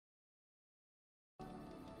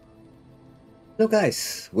Hello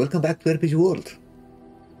guys, welcome back to RPG World.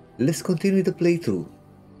 Let's continue the playthrough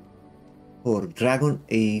for Dragon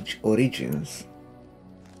Age Origins.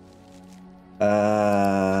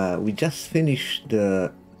 We just finished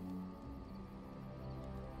the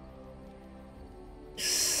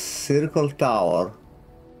Circle Tower.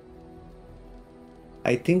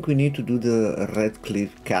 I think we need to do the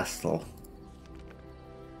Redcliffe Castle.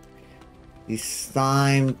 It's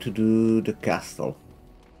time to do the castle.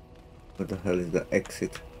 Where the hell is the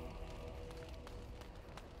exit?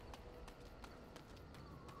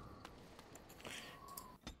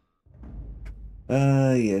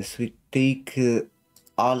 Yes, we take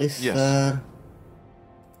Alistair,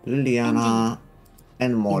 Liliana,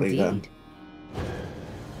 and Morrigan. Indeed.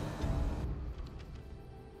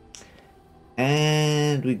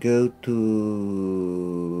 And we go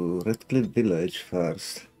to Redcliffe Village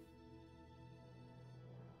first.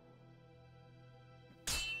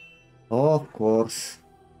 Of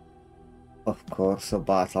course, a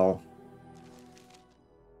battle.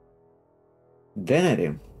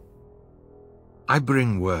 Denerim. I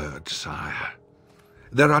bring word, sire.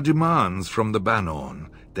 There are demands from the Banorn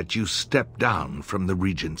that you step down from the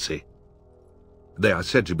Regency. They are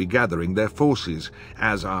said to be gathering their forces,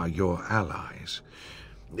 as are your allies.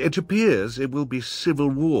 It appears it will be civil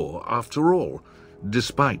war after all,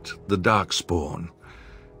 despite the Darkspawn.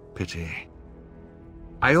 Pity.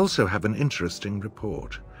 I also have an interesting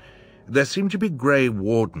report. There seem to be Grey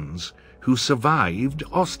Wardens who survived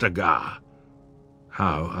Ostagar.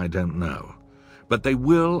 How, I don't know. But they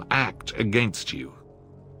will act against you.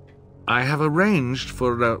 I have arranged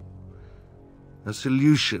for a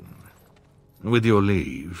solution, with your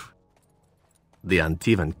leave. The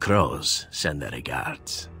Antivan Crows send their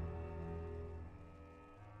regards.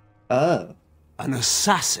 Oh. An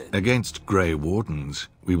assassin? Against Grey Wardens,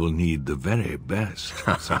 we will need the very best,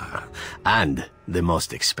 sire. And the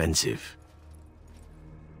most expensive.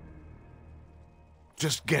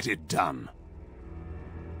 Just get it done.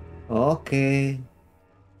 Okay.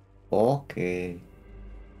 An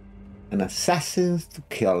assassin to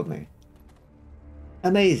kill me.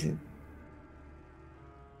 Amazing.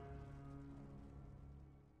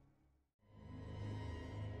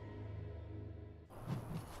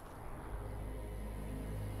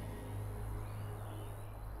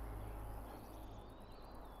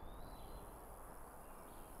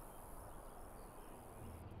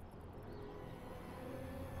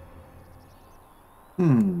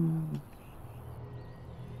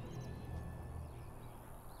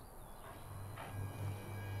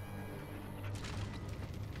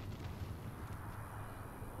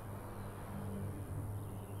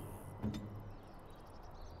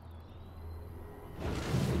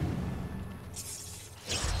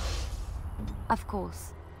 Of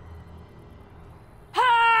course.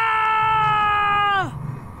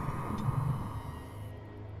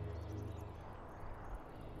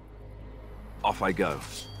 Off I go.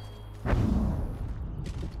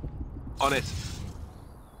 On it.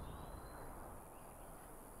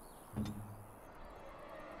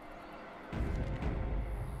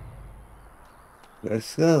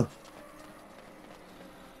 Let's go.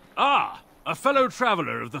 Ah, a fellow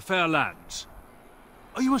traveler of the fair lands.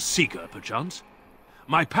 Are you a seeker, perchance?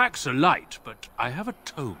 My packs are light, but I have a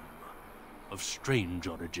tome of strange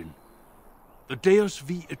origin. The Deus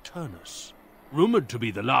V Eternus, rumored to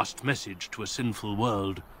be the last message to a sinful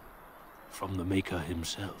world from the Maker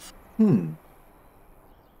himself. Did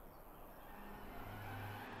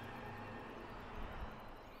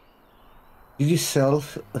you sell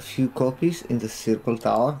a few copies in the Circle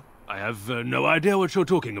Tower? I have no idea what you're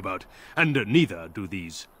talking about, and neither do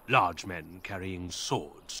these large men carrying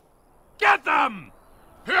swords. Get them!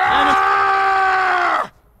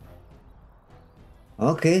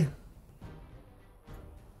 Okay.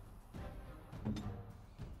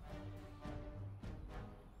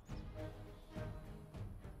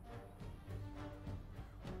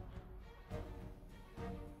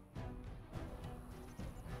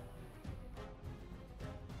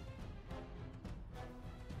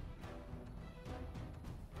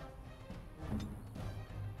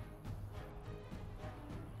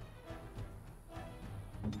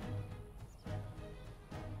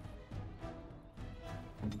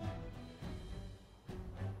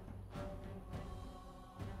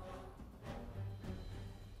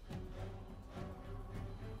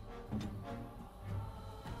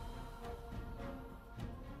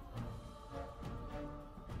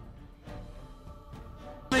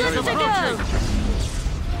 Let's go!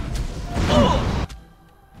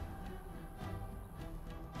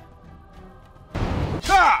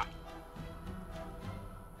 Ha!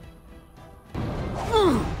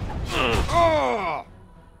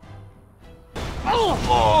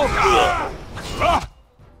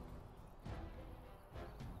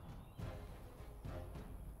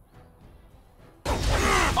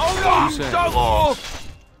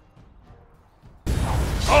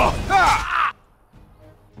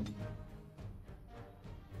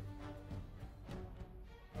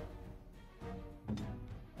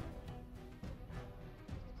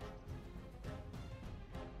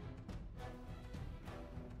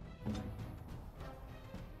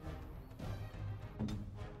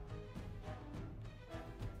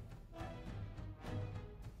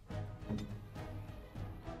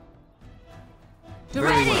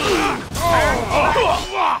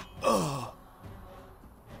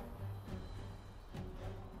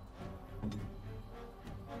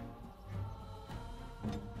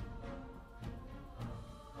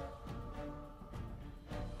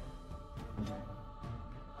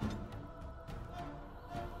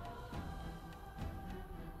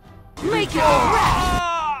 Make it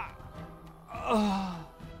rap!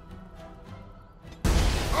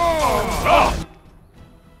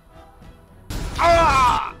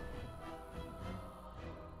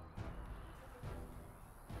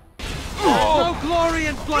 No glory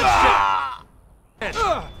in bloodshed!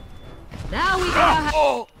 Now we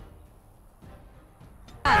go.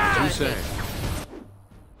 You say.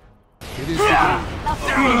 It is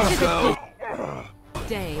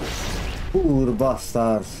Day. Poor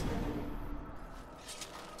bastards.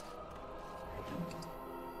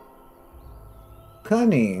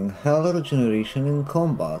 Cunning, hell regeneration in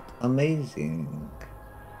combat. Amazing.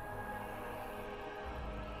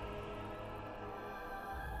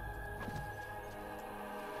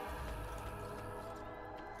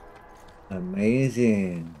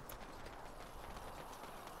 Amazing.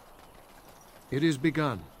 It is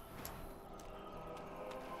begun.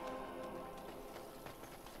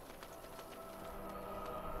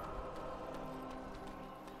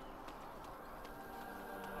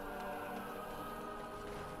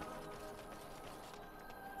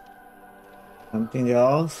 Something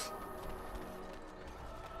else?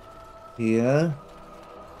 Here?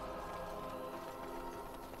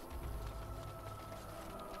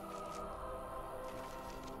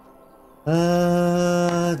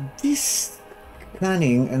 This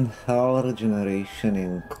cunning and hell regeneration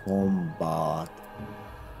in combat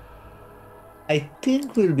I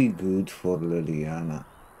think will be good for Liliana.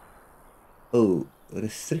 Oh,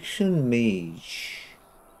 restriction mage.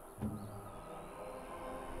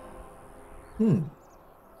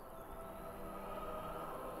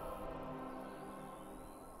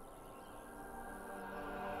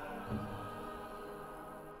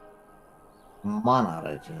 Mana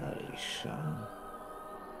regeneration.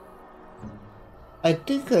 I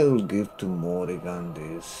think I will give to Morrigan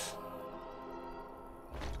this.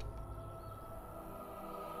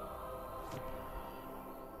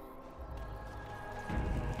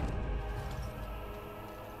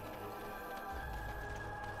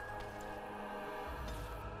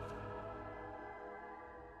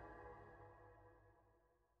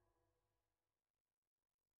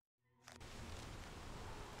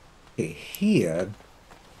 Okay, here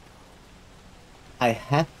I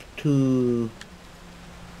have to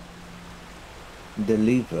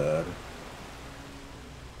deliver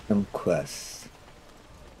some quests.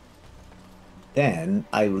 Then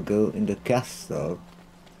I will go in the castle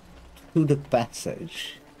to the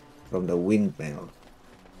passage from the windmill.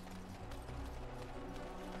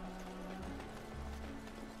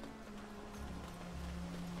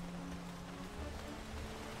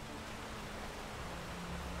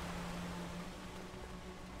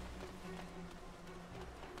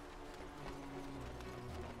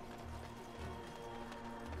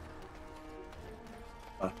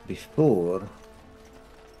 But before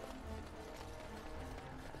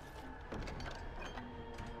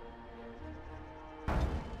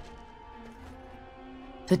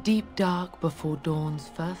the deep dark before dawn's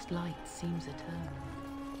first light seems eternal.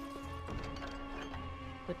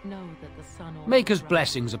 But know that the sun always Maker's rises.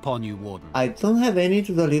 blessings upon you, Warden. I don't have any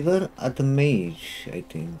to deliver at the mage, I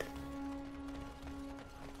think.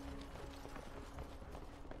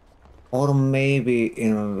 Or maybe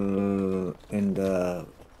in the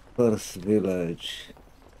first village.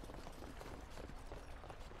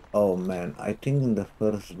 Oh man, I think in the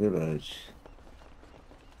first village.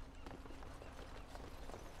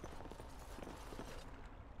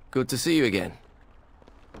 Good to see you again.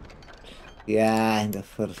 Yeah, in the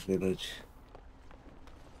first village.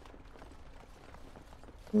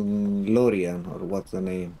 Lorian, or what's the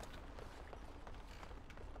name?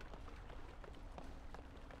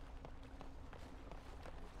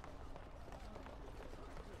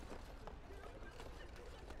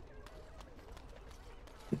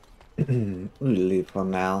 We'll leave for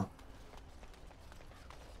now.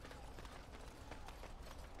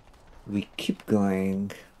 We keep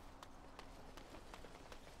going.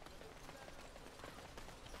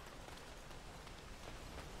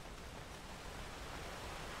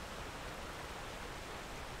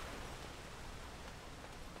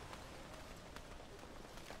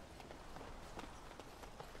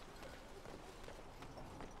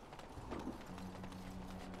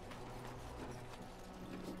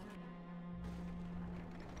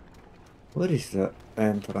 Where is the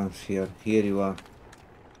entrance here? Here you are.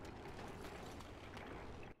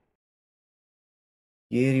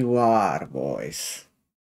 Here you are, boys.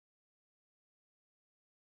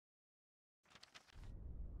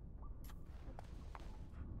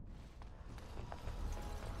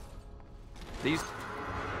 These...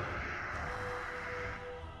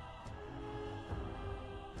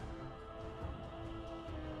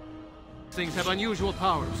 Things have unusual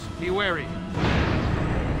powers. Be wary.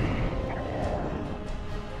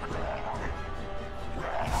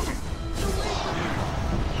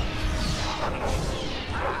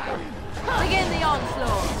 Begin the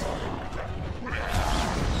onslaught.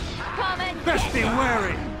 Come and Best be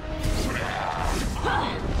wary.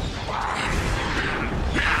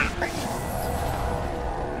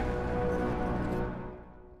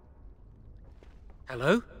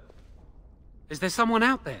 Hello? Is there someone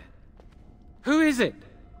out there? Who is it?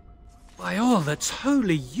 By all that's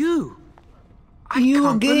holy, you! I You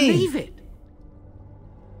can't again. believe it!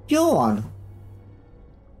 Johan!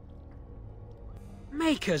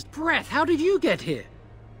 Maker's breath, how did you get here?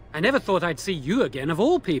 I never thought I'd see you again, of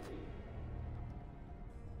all people.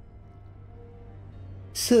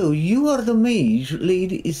 So, you are the mage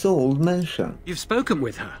Lady Isolde mentioned. You've spoken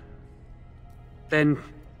with her. Then,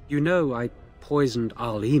 you know I poisoned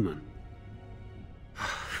Al-Eamon.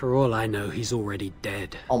 For all I know, he's already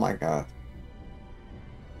dead. Oh my god.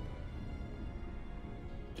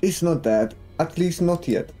 He's not dead. At least not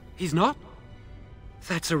yet. He's not?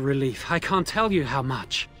 That's a relief. I can't tell you how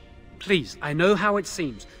much. Please, I know how it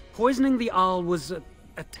seems. Poisoning the Arl was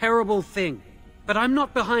a terrible thing. But I'm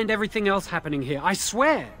not behind everything else happening here, I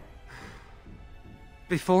swear.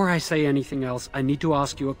 Before I say anything else, I need to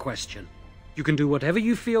ask you a question. You can do whatever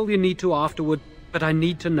you feel you need to afterward, but I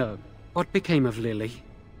need to know. What became of Lily?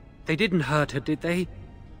 They didn't hurt her, did they?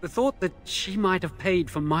 The thought that she might have paid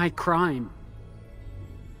for my crime.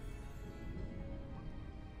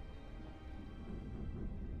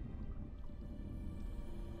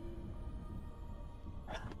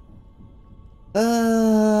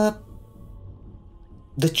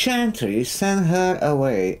 The Chantry sent her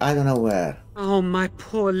away. I don't know where. Oh, my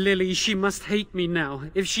poor Lily, she must hate me now,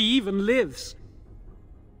 if she even lives.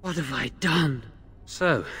 What have I done?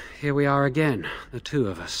 So, here we are again, the two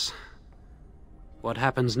of us. What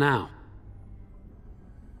happens now?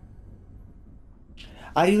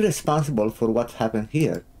 Are you responsible for what happened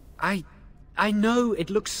here? I know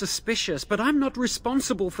it looks suspicious, but I'm not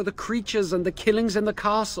responsible for the creatures and the killings in the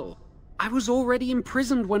castle. I was already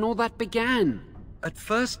imprisoned when all that began. At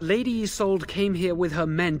first, Lady Isolde came here with her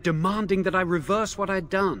men, demanding that I reverse what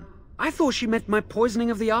I'd done. I thought she meant my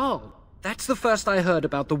poisoning of the Arl. That's the first I heard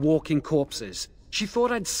about the walking corpses. She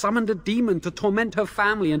thought I'd summoned a demon to torment her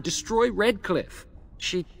family and destroy Redcliffe.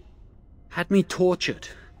 She had me tortured.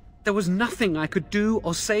 There was nothing I could do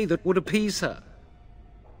or say that would appease her.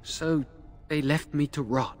 So, they left me to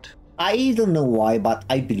rot. I don't know why, but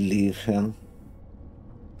I believe him.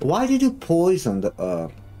 Why did you poison the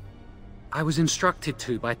Earl? I was instructed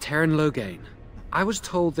to by Terran Loghain. I was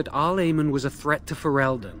told that Al-Eamon was a threat to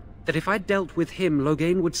Ferelden, that if I dealt with him,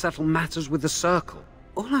 Loghain would settle matters with the Circle.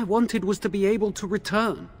 All I wanted was to be able to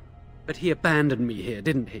return. But he abandoned me here,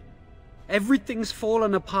 didn't he? Everything's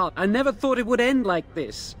fallen apart. I never thought it would end like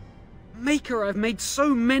this. Maker, I've made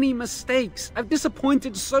so many mistakes. I've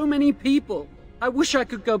disappointed so many people. I wish I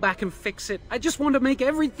could go back and fix it. I just want to make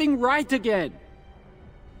everything right again.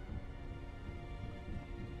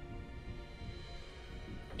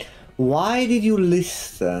 Why did you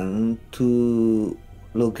listen to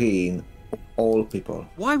Loghain, of all people?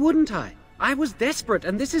 Why wouldn't I? I was desperate,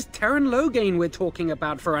 and this is Terran Loghain we're talking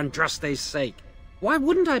about for Andraste's sake. Why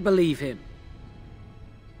wouldn't I believe him?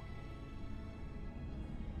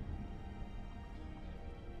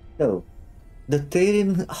 So, the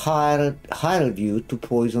Terran hired you to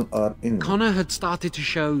poison our enemy. Connor had started to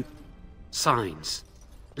show signs.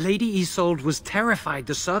 Lady Isolde was terrified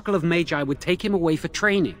the Circle of Magi would take him away for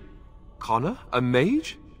training. Connor? A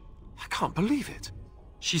mage? I can't believe it.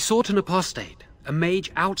 She sought an apostate, a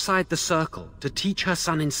mage outside the Circle, to teach her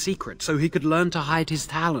son in secret so he could learn to hide his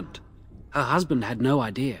talent. Her husband had no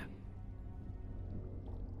idea.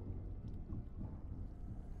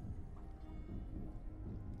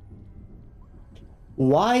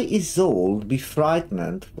 Why Isolde be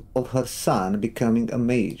frightened of her son becoming a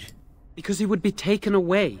mage? Because he would be taken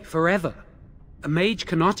away forever. A mage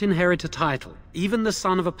cannot inherit a title, even the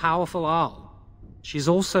son of a powerful Arl. She's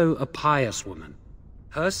also a pious woman.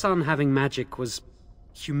 Her son having magic was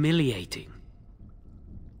humiliating.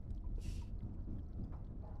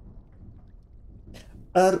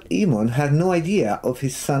 Eamon had no idea of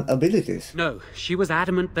his son's abilities. No, she was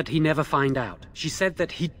adamant that he never find out. She said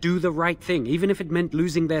that he'd do the right thing, even if it meant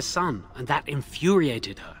losing their son, and that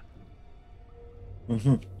infuriated her.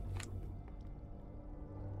 Mm-hmm.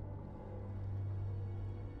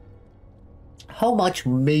 How much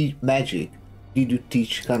magic did you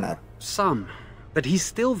teach Connor? Some, but he's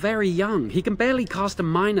still very young. He can barely cast a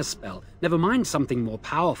minor spell, never mind something more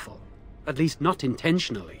powerful. At least not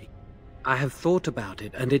intentionally. I have thought about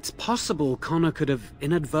it, and it's possible Connor could have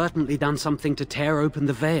inadvertently done something to tear open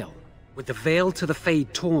the veil. With the veil to the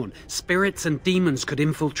Fade torn, spirits and demons could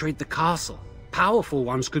infiltrate the castle. Powerful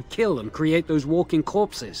ones could kill and create those walking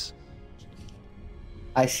corpses.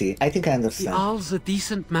 I see. I think I The understand. Arl's a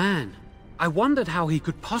decent man. I wondered how he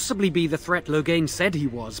could possibly be the threat Loghain said he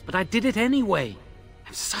was, but I did it anyway.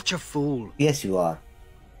 I'm such a fool. Yes, you are.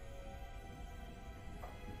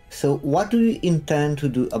 So what do you intend to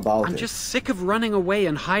do about it? I'm just sick of running away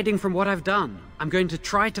and hiding from what I've done. I'm going to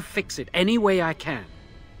try to fix it any way I can.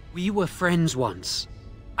 We were friends once.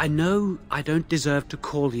 I know I don't deserve to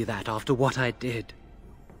call you that after what I did.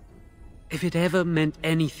 If it ever meant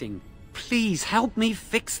anything, please help me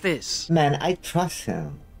fix this. Man, I trust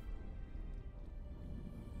him.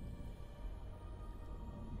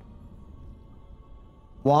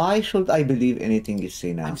 Why should I believe anything you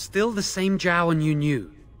say now? I'm still the same Jowan you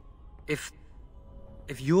knew.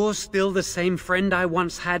 If you're still the same friend I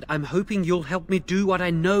once had, I'm hoping you'll help me do what I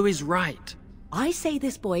know is right. I say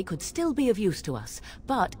this boy could still be of use to us,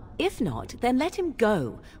 but if not, then let him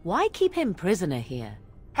go. Why keep him prisoner here?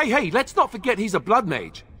 Hey, let's not forget he's a blood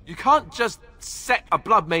mage. You can't just set a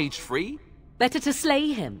blood mage free. Better to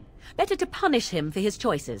slay him. Better to punish him for his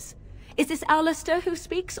choices. Is this Alistair who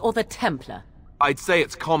speaks, or the Templar? I'd say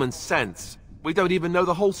it's common sense. We don't even know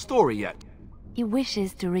the whole story yet. He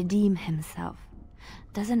wishes to redeem himself.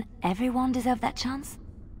 Doesn't everyone deserve that chance?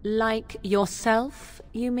 Like yourself,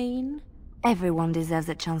 you mean? Everyone deserves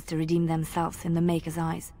a chance to redeem themselves in the Maker's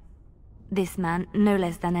eyes. This man, no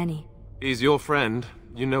less than any. He's your friend.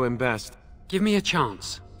 You know him best. Give me a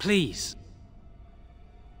chance, please.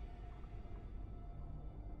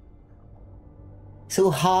 So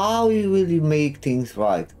how will you make things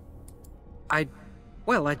right? I'd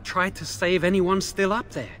try to save anyone still up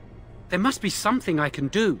there. There must be something I can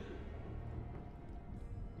do.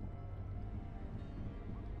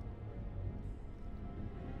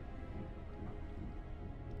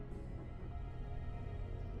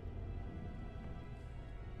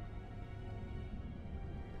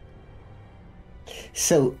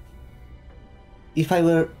 So, if I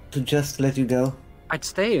were to just let you go? I'd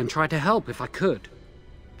stay and try to help if I could.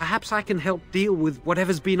 Perhaps I can help deal with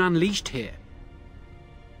whatever's been unleashed here.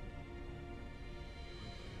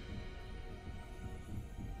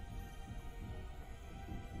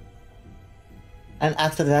 And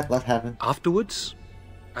after that, what happened? Afterwards,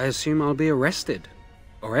 I assume I'll be arrested,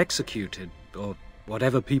 or executed, or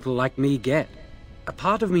whatever people like me get. A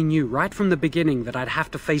part of me knew right from the beginning that I'd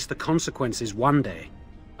have to face the consequences one day.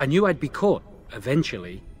 I knew I'd be caught,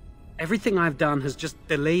 eventually. Everything I've done has just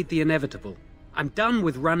delayed the inevitable. I'm done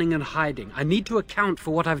with running and hiding. I need to account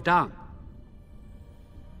for what I've done.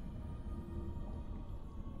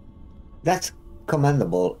 That's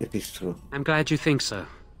commendable, if it's true. I'm glad you think so.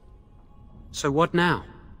 So what now?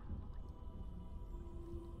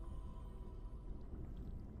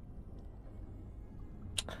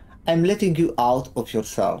 I'm letting you out of your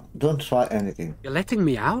cell. Don't try anything. You're letting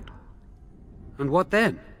me out? And what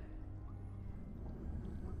then?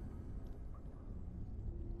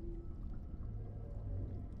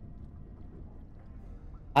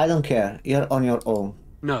 I don't care. You're on your own.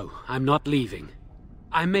 No, I'm not leaving.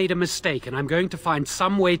 I made a mistake and I'm going to find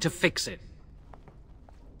some way to fix it.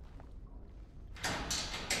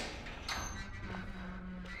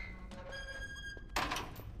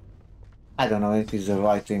 I don't know if it's the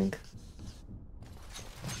right thing.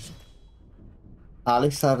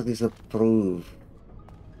 Alistar disapproved.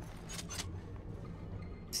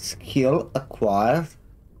 Skill acquired.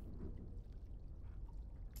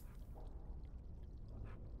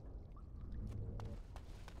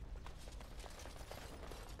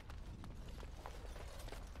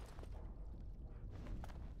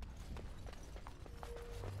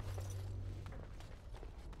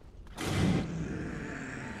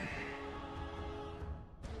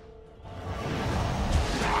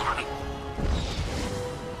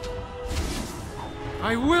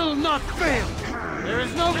 I will not fail! There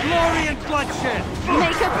is no glory in bloodshed!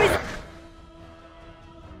 Make a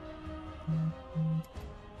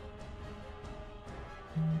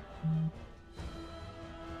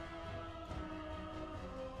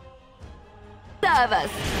serve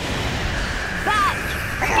us! Back!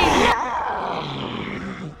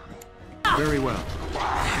 Very well.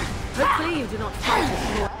 Hopefully you do not fight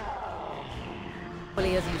as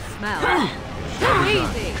morally as you smell. Too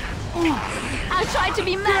easy! I tried to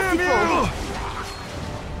be merciful!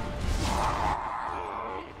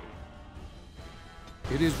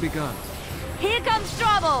 It is begun. Here comes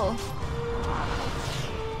trouble!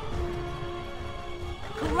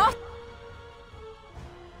 Cross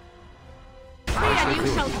and you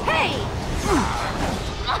shall pay!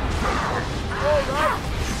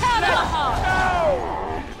 Out of the heart!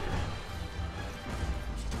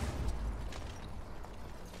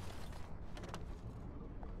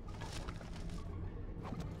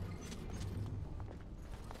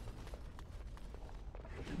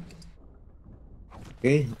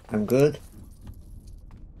 Okay, I'm good.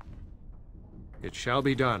 It shall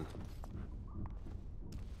be done.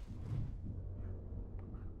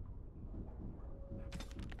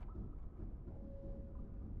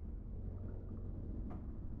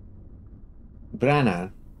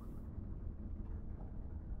 Branagh.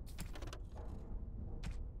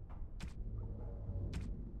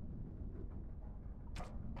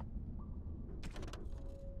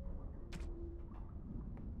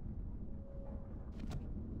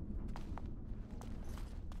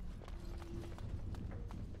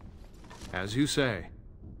 As you say.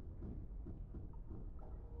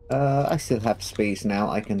 I still have space now.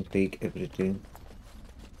 I can take everything.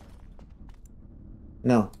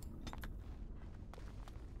 No.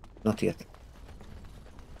 Not yet.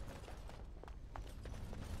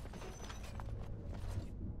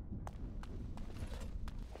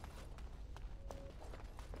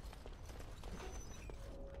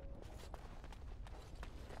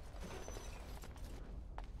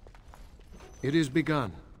 It is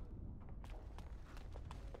begun.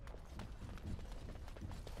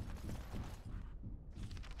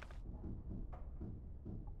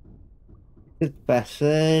 The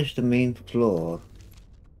passage, the main floor.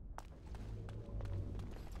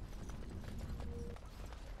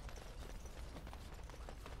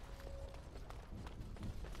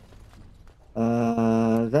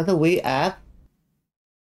 Is that the way up?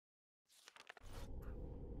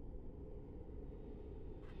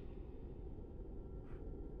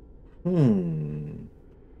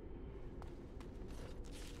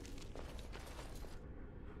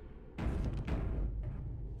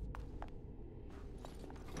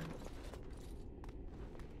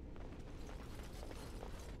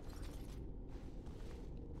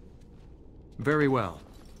 Very well.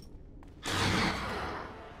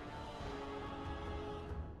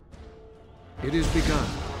 It is begun.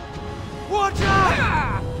 Watch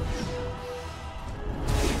out!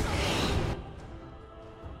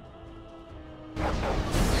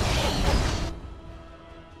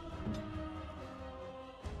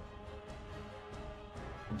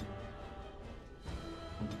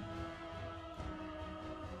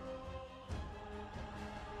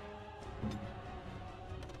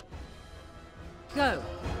 Go.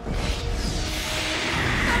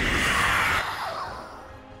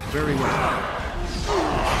 Very well.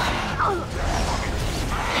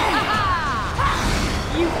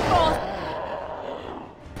 You forced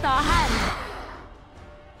our hand.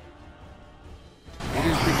 It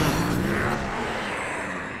is begun.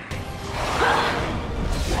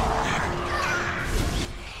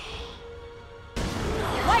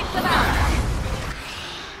 Wipe them out.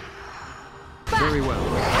 Very well.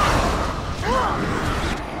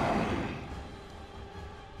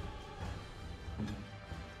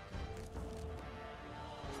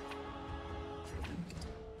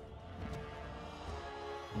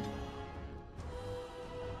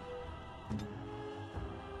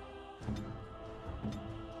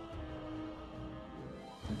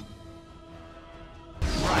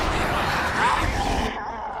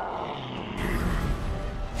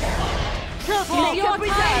 Make your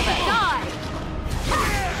time die.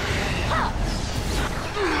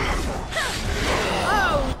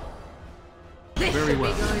 Oh, this Very should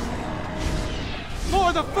well. be good. For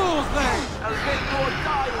the fools, then! A bit more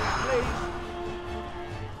dying, please.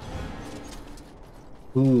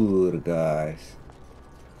 Poor guys.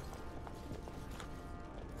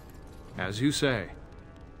 As you say.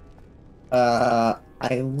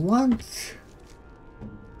 I want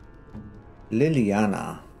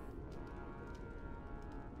Liliana.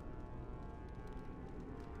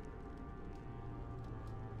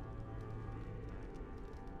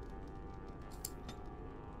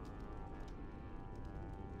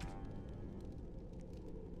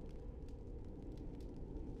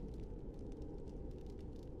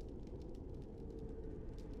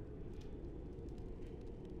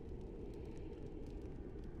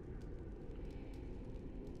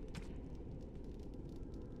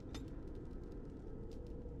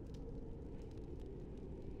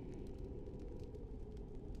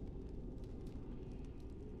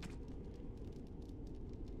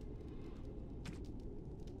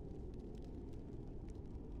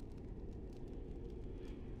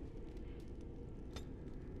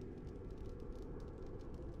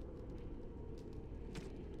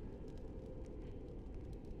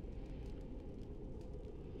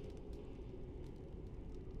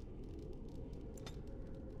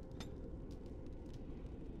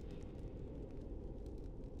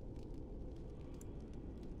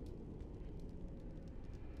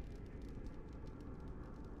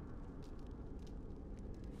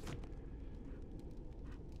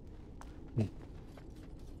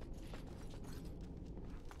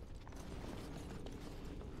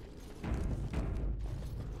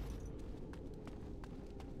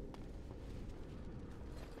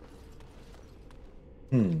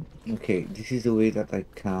 Okay, this is the way that I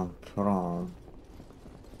come from.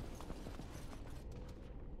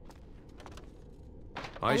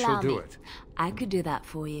 I shall do it. I could do that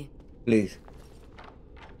for you. Please.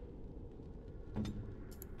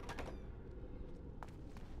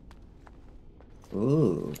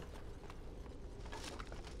 Ooh.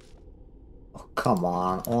 Oh, come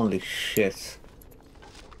on, only shit.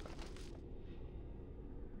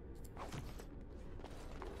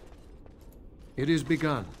 It is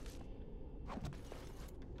begun.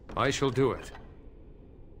 I shall do it.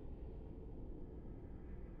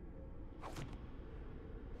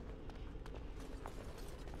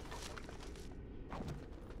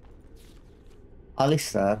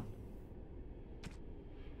 Alistair.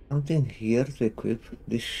 Something here to equip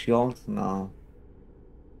this shield now.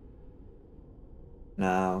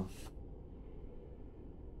 No.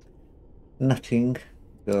 Nothing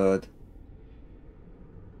good.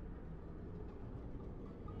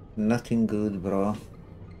 Nothing good, bro.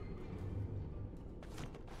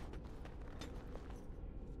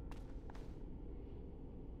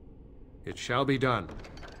 It shall be done.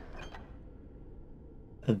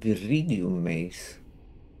 A viridium mace.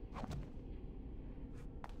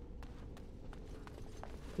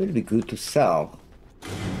 Will be good to sell.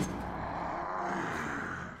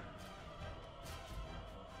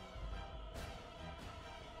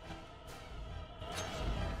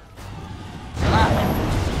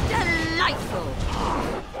 Delightful!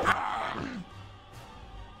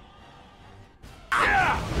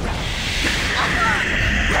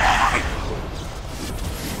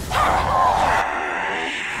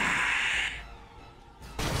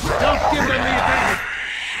 Don't give them the advantage!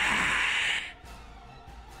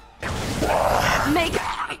 Make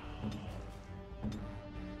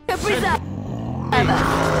a preserve.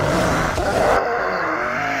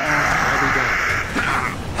 Shall be done.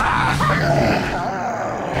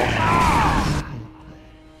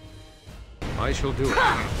 I shall do it.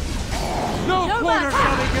 No quarter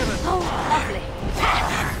shall be given! Oh, lovely.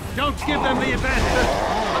 Don't give them the advantage!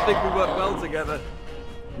 I think we work well together.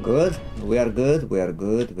 Good? We are good, we are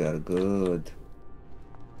good, we are good.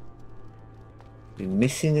 We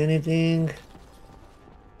missing anything?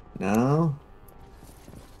 No?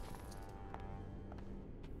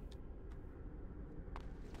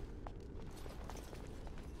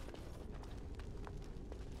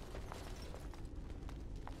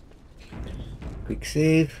 Quick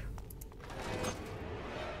save.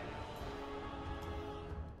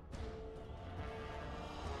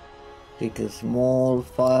 Take a small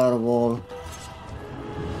fireball.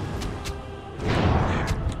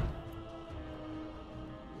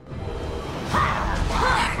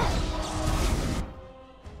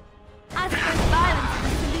 As for violence is a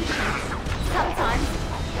solution, sometimes.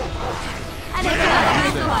 And it's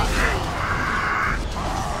not so I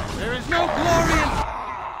There is no glory in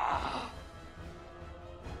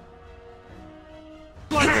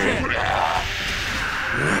bloodshed!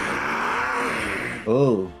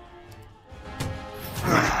 Oh.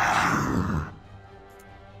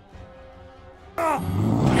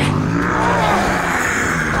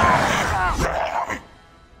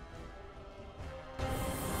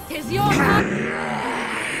 Tis your time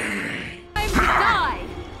to die!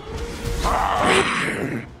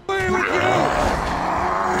 Away with you!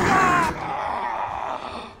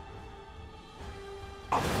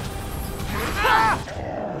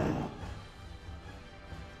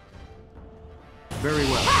 Very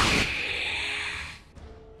well.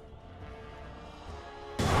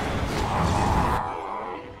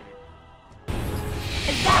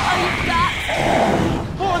 Is that all you've got?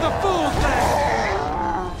 For the fools then!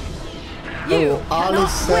 You Oh,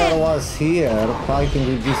 Alistair was here fighting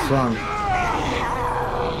with this one.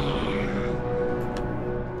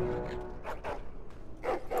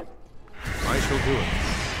 I shall do it.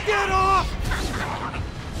 Get off!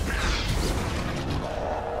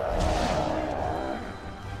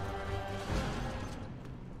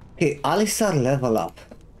 Okay, Alistair level up.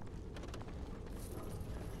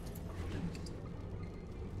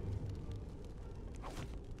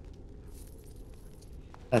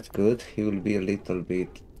 That's good, he will be a little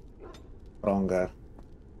bit stronger.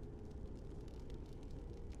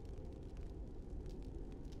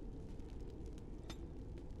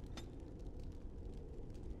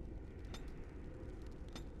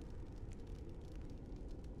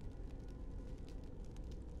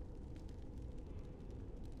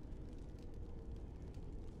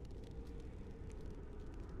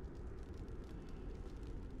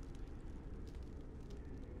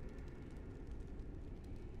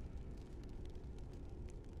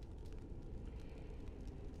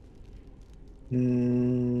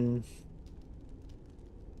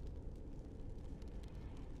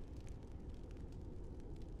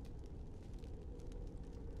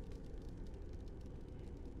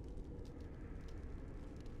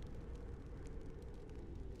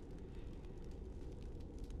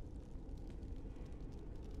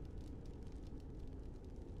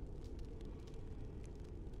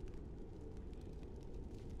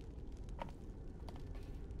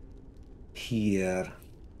 here.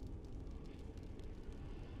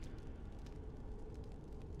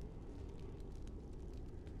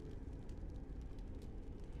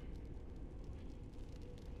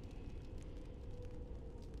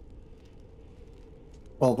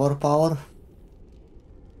 Overpower.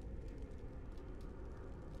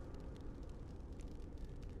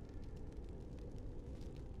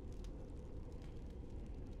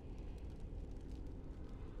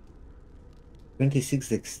 "26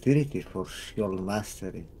 dexterity for shield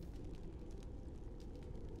mastery."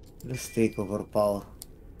 Let's take overpower.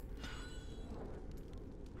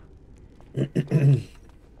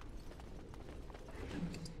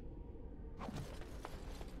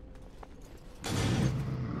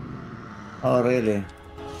 Oh, really?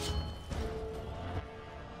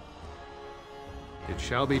 It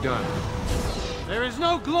shall be done. There is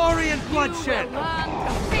no glory in bloodshed! You will learn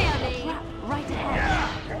to fear me! Right ahead.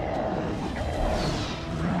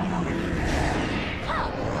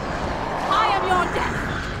 I am your death!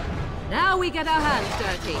 Now we get our hands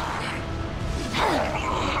dirty.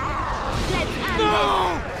 Let's end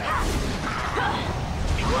No!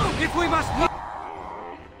 If we must...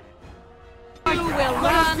 You will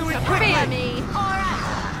learn to fear me!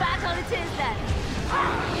 Alright, battle it is then!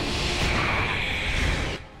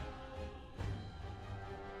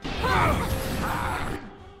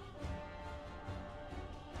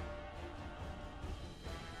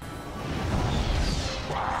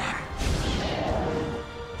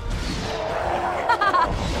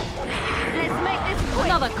 Let's make this quick!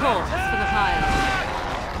 Another corpse for the pile.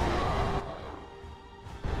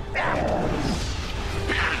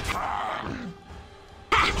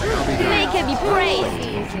 Make him be praised!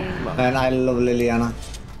 Man, I love Liliana.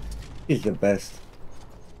 She's the best.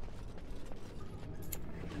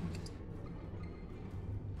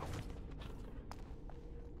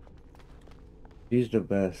 She's the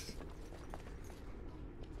best.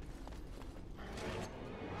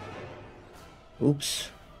 Oops.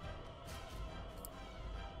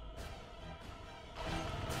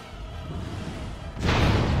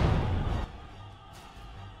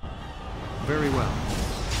 Very well.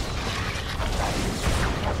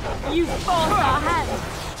 You force our hands!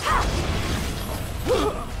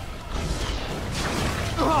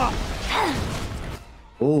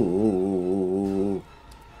 Ooh.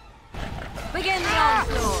 Begin the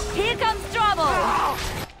onslaught! Here comes trouble!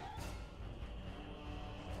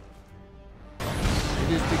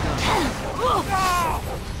 It is begun.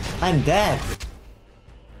 I'm dead.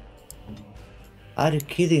 Are you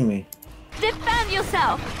kidding me? Defend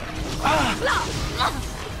yourself!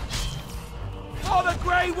 For the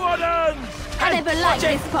Grey Wardens! I never liked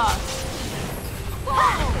this part!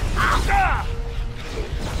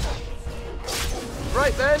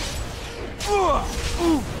 Right then.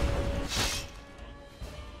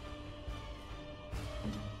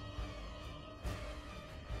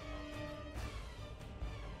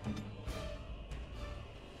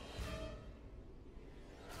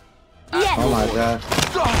 Yes! Oh my god.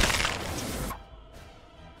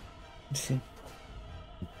 Let's see.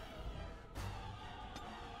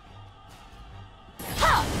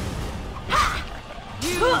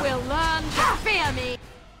 You will learn to fear me!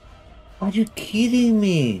 Are you kidding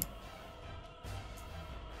me?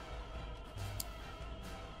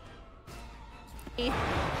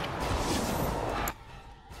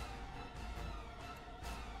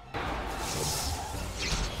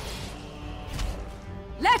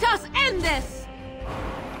 Let us end this!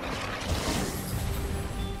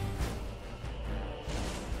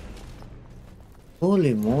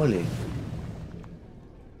 Holy moly.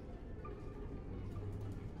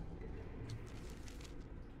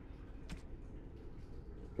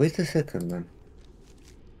 Wait a second, man.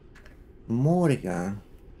 Morrigan.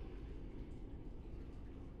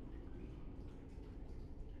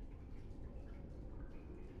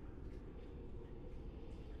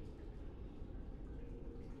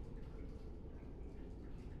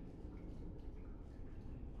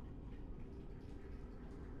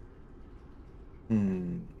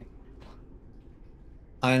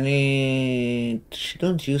 I need... She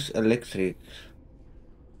don't use electric.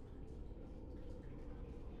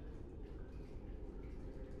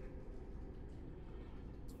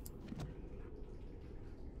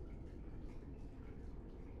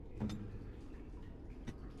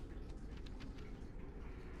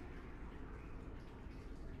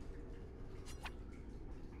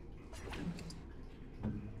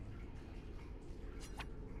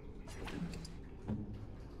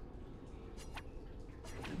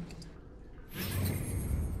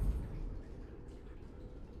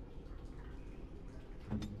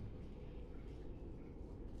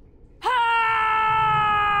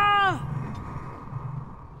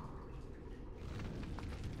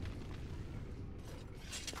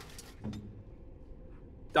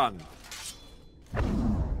 Done.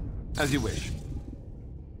 As you wish.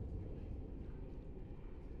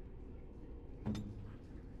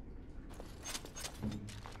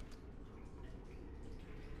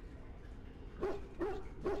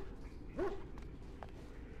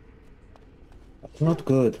 That's not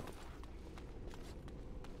good.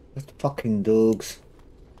 Just fucking dogs.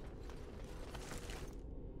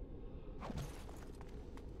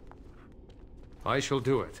 I shall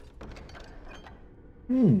do it.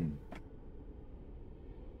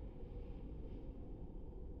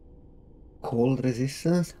 Cold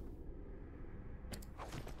resistance?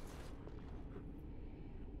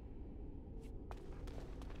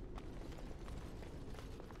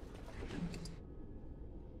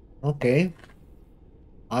 Okay.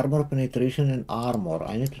 Armor penetration and armor.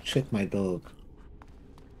 I need to check my dog.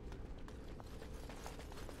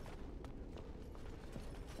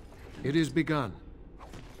 It is begun.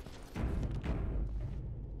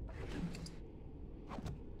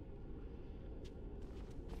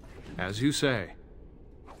 As you say.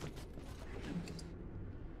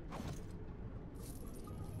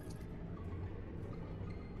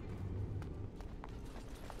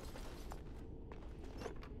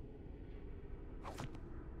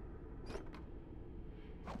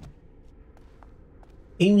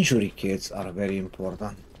 Injury kits are very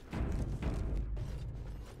important.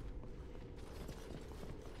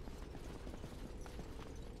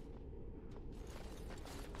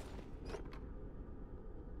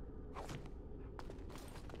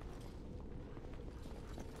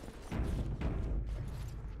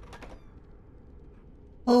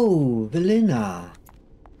 Oh, Velena.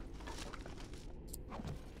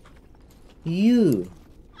 You.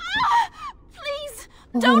 Please,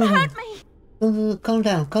 don't hurt me. Calm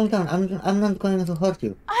down, calm down. I'm not going to hurt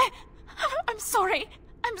you. I'm sorry.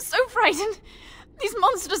 I'm so frightened. These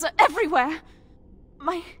monsters are everywhere.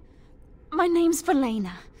 My name's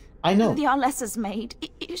Velena. I know. The Arlessa's maid.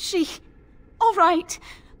 Is she all right?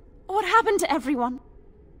 What happened to everyone?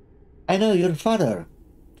 I know, your father.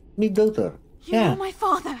 Me daughter. You know my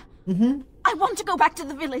father? Mm-hmm. I want to go back to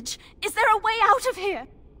the village. Is there a way out of here?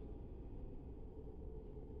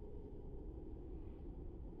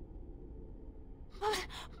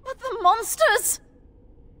 But the monsters!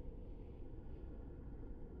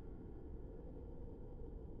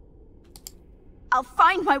 I'll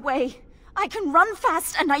find my way. I can run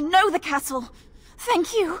fast and I know the castle.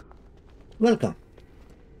 Thank you. Welcome.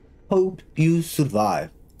 Hope you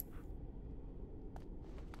survive.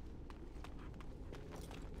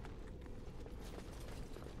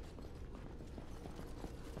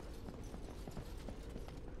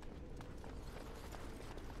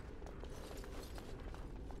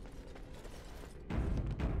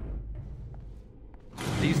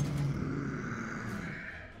 These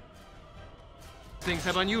things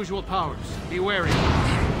have unusual powers. Be wary.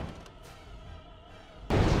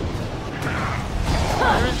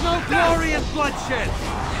 There is no glory in bloodshed!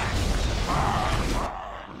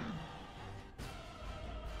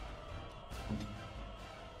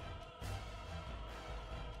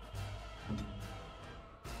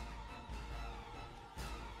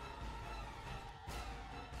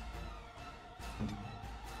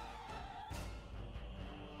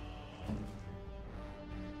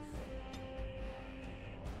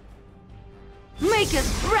 Make us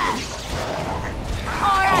breath!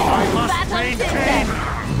 Alright, that's a tip then!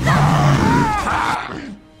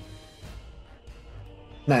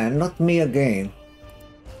 Man, not me again.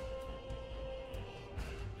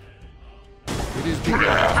 It is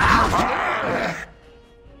begun.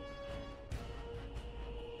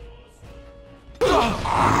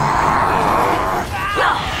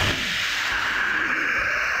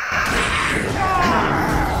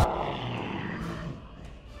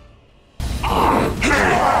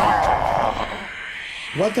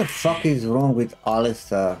 What the fuck is wrong with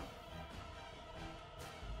Alistair?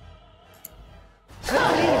 Smell.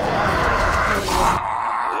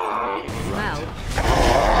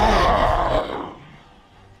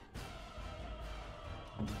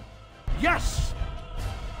 Yes!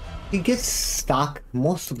 He gets stuck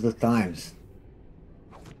most of the times.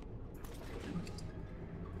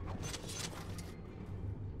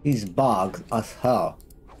 He's bugged as hell.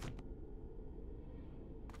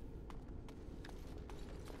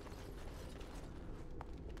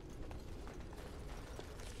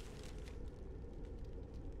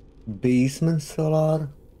 Basement cellar,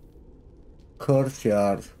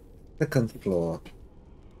 courtyard, second floor.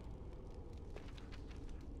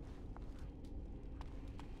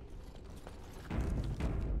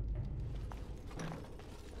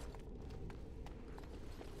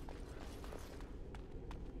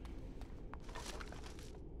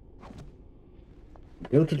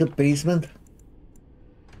 Go to the basement.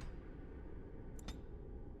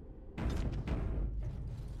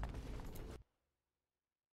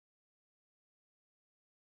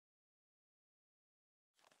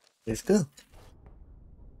 Let's go.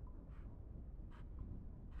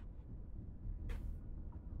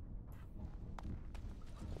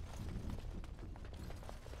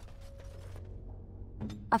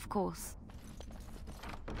 Of course.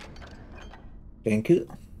 Thank you.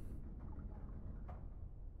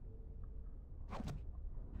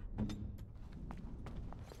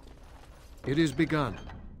 It is begun.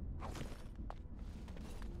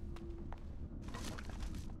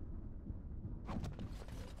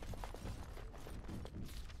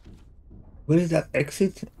 Where is that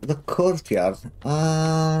exit? The courtyard.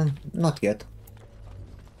 Not yet.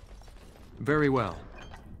 Very well.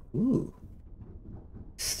 Ooh.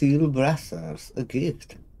 Steel brassers, a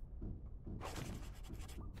gift.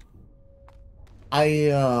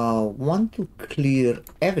 I want to clear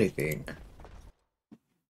everything.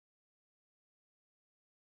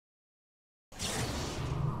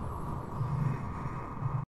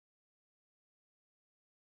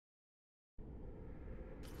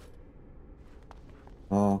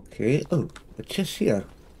 Okay. Oh, the chest here.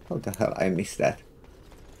 How the hell I missed that?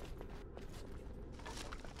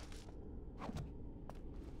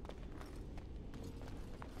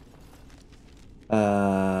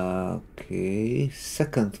 Okay,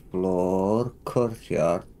 second floor,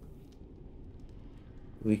 courtyard.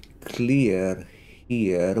 We clear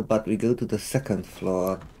here, but we go to the second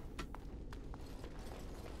floor.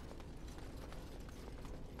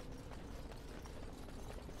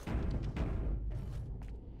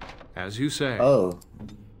 As you say. Oh,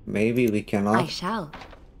 maybe we cannot. I shall.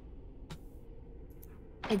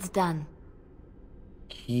 It's done.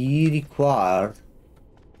 Key required.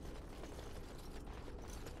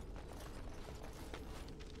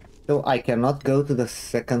 So I cannot go to the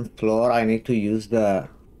second floor. I need to use the...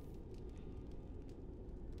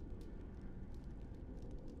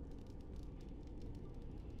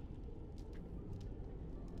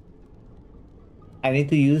 I need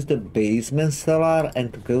to use the basement cellar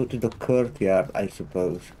and to go to the courtyard, I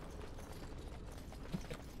suppose.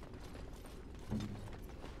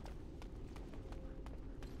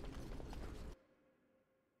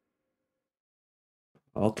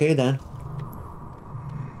 Okay then.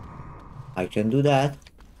 I can do that.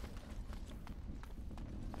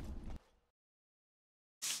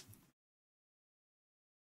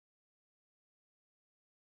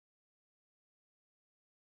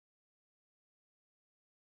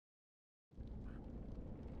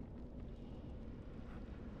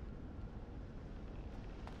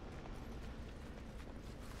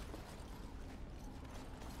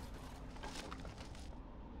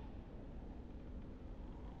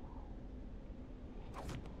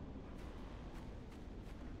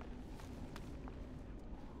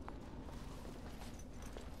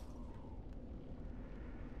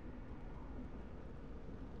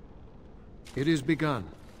 It is begun.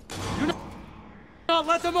 Do not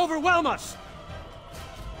let them overwhelm us!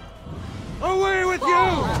 Away with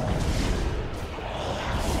you!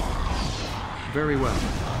 Very well.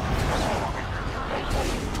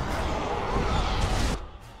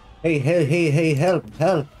 Hey, help!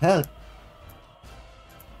 Harry!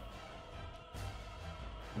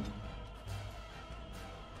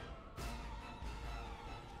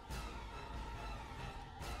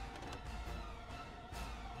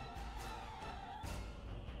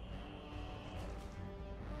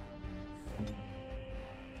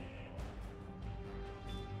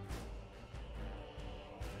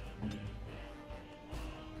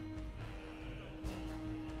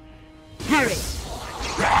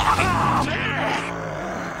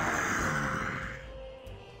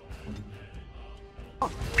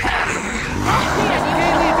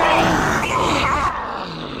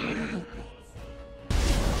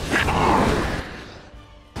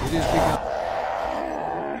 It is begun.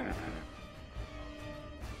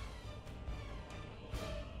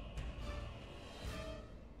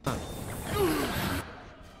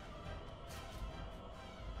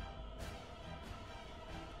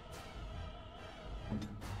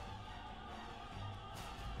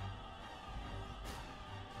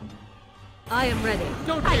 I am ready.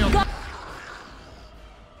 Don't I fail. got it!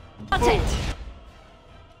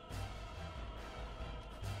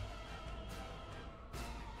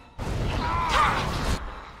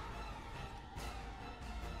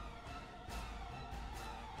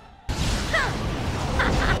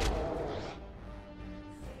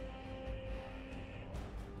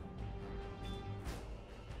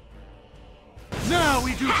 Now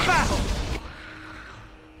we do battle!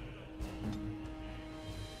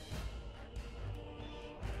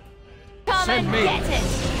 me. Get it!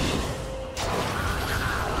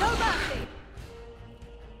 No mercy!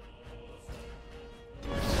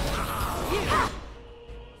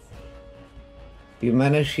 You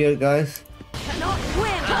manage here, guys? Cannot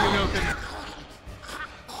win!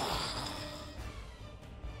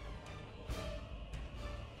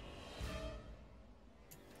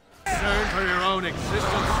 Concern for your own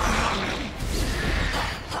existence.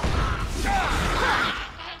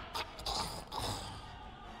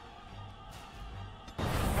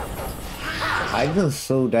 I don't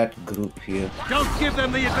saw that group here. Don't give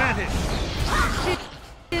them the advantage. It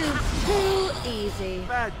is too easy.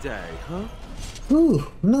 Bad day, huh? Ooh,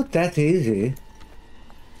 not that easy.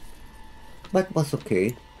 But was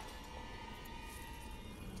okay.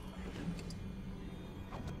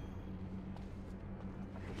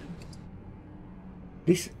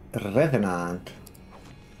 This Revenant.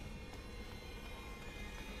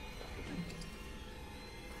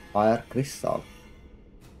 Fire Crystal.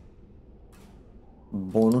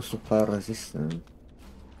 Bonus to fire resistance.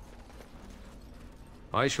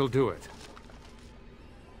 I shall do it.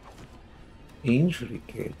 Injury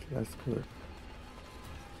kit, that's good.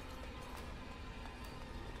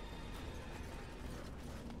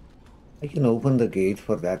 I can open the gate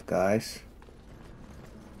for that, guys.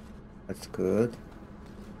 That's good.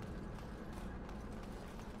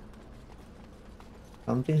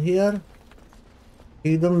 Something here?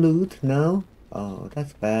 Hidden loot? No? Oh,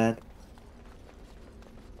 that's bad.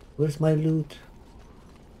 Where's my loot?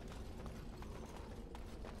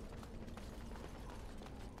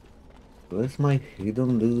 Where's my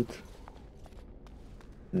hidden loot?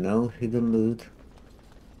 No hidden loot.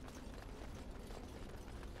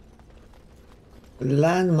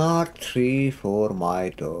 Landmark tree for my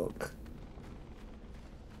dog.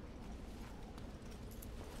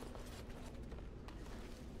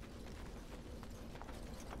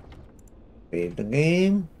 Save the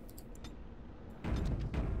game.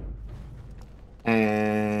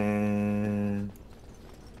 And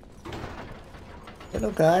hello,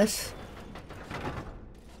 guys.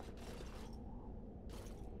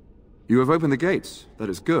 You have opened the gates. That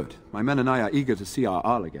is good. My men and I are eager to see our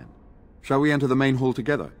Arl again. Shall we enter the main hall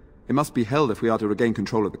together? It must be held if we are to regain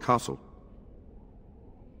control of the castle.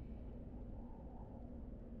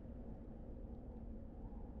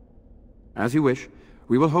 As you wish.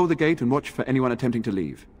 We will hold the gate and watch for anyone attempting to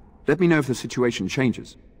leave. Let me know if the situation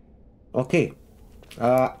changes. Okay.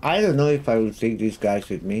 I don't know if I will take these guys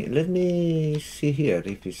with me. Let me see here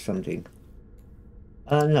if it's something.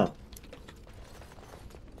 No.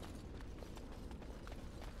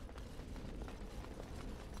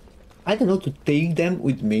 I don't know to take them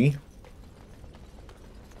with me.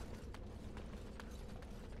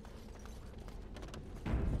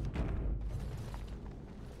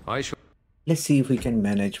 I shall. Let's see if we can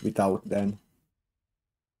manage without them.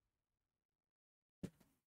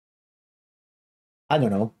 I don't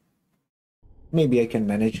know. Maybe I can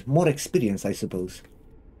manage. More experience, I suppose.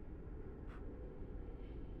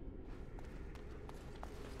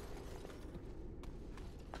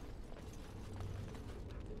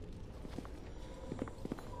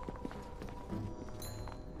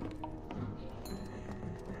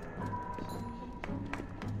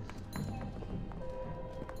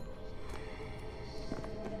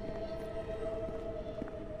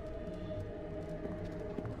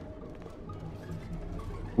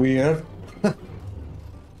 Weird.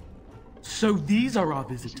 So these are our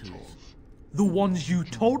visitors? The ones you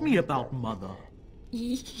told me about, Mother?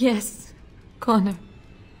 Yes, Connor.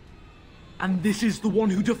 And this is the one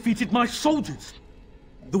who defeated my soldiers?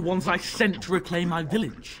 The ones I sent to reclaim my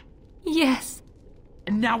village? Yes.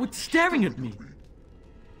 And now it's staring at me.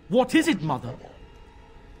 What is it, Mother?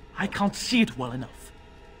 I can't see it well enough.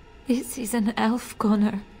 This is an elf,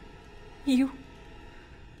 Connor.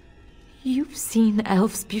 You've seen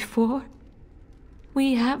elves before.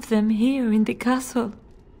 We have them here in the castle.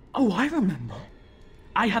 Oh, I remember.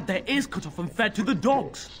 I had their ears cut off and fed to the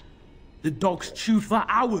dogs. The dogs chewed for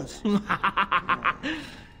hours.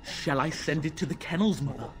 Shall I send it to the kennels,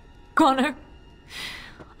 Mother? Connor,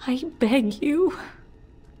 I beg you.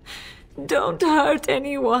 Don't hurt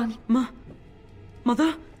anyone.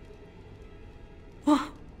 Mother?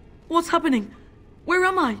 What's happening? Where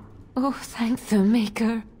am I? Oh, thank the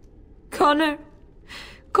Maker. Connor,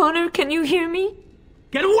 can you hear me?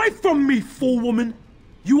 Get away from me, fool woman!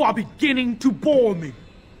 You are beginning to bore me.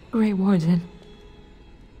 Grey Warden,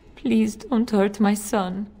 please don't hurt my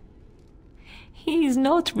son. He is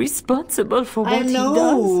not responsible for what he does. I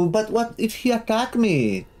know, but what if he attack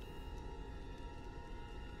me?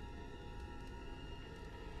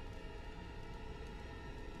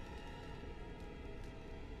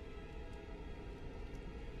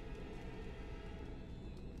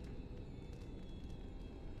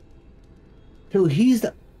 So he's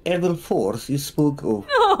the evil force you spoke of.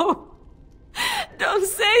 No! Don't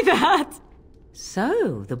say that!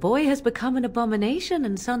 So, the boy has become an abomination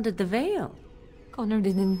and sundered the veil. Connor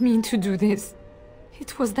didn't mean to do this.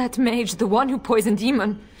 It was that mage, the one who poisoned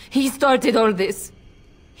Demon. He started all this.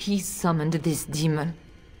 He summoned this demon.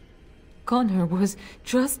 Connor was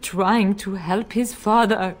just trying to help his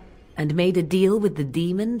father. And made a deal with the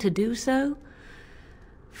demon to do so?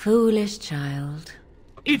 Foolish child.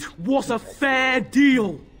 It was a fair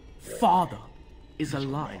deal. Father is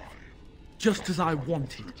alive, just as I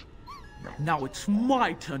wanted. Now it's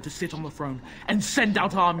my turn to sit on the throne and send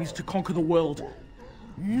out armies to conquer the world.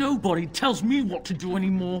 Nobody tells me what to do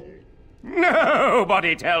anymore.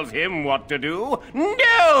 Nobody tells him what to do.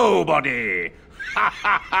 Nobody! Ha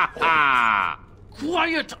ha ha ha!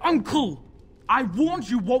 Quiet, Uncle! I warned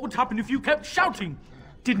you what would happen if you kept shouting,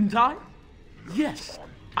 didn't I? Yes,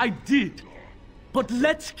 I did. But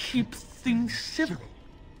let's keep things civil.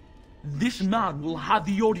 This man will have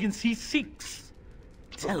the audience he seeks.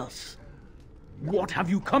 Tell us, what have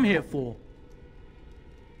you come here for?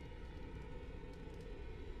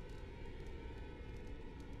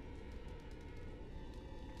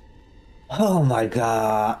 Oh my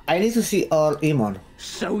god, I need to see all Imon.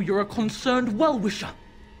 So you're a concerned well-wisher.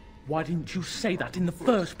 Why didn't you say that in the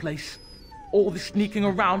first place? All this sneaking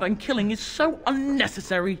around and killing is so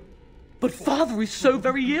unnecessary. But Father is so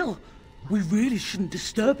very ill. We really shouldn't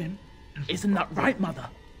disturb him. Isn't that right, Mother?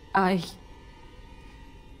 I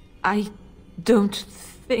don't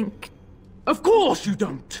think... Of course you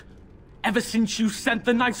don't! Ever since you sent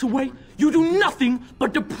the knights away, you do nothing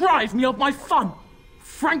but deprive me of my fun.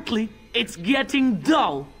 Frankly, it's getting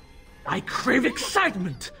dull. I crave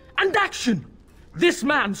excitement and action. This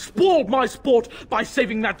man spoiled my sport by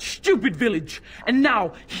saving that stupid village, and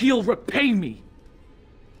now he'll repay me.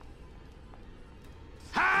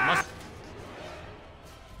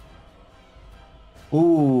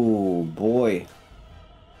 Ooh, boy.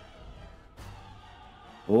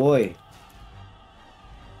 Boy.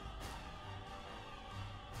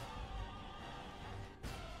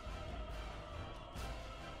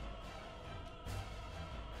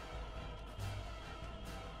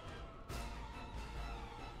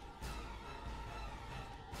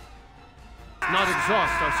 Not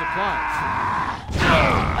exhaust our supplies.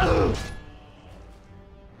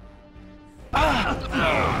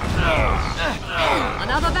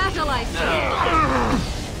 Another battle, I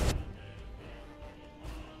see.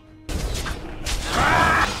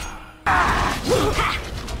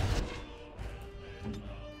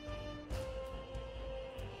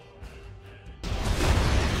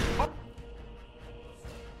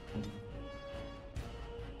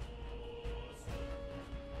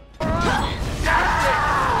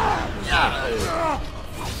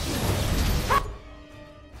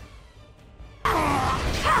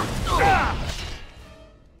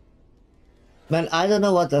 Man, I don't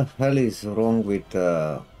know what the hell is wrong with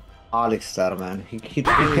Alekstar, man. He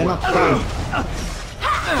cannot fight.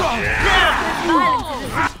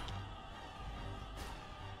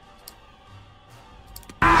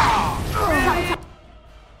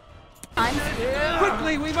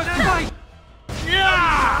 Quickly, we must fight!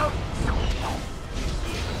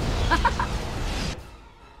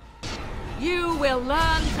 You will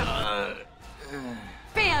learn to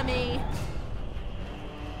fear me.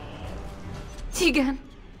 Tegan.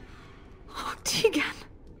 Oh, Tegan.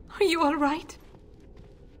 Are you all right?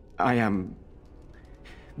 I am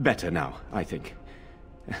better now, I think.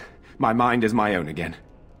 My mind is my own again.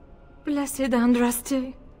 Blessed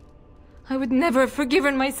Andraste. I would never have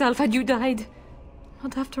forgiven myself had you died.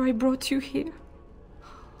 Not after I brought you here.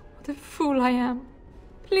 What a fool I am.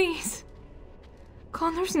 Please.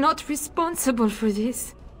 Connor's not responsible for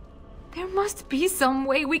this. There must be some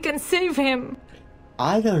way we can save him.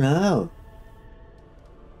 I don't know.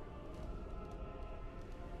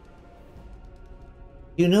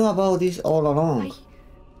 You know about this all along.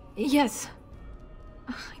 Yes.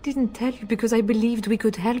 I didn't tell you because I believed we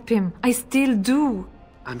could help him. I still do.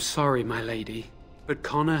 I'm sorry, my lady, but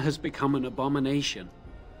Connor has become an abomination.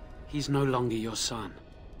 He's no longer your son.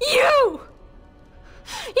 You!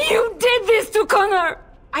 You did this to Connor!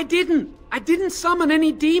 I didn't summon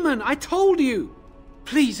any demon. I told you.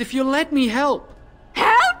 Please, if you'll let me help.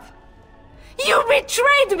 Help? You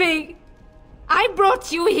betrayed me! I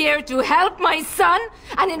brought you here to help my son,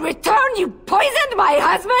 and in return you poisoned my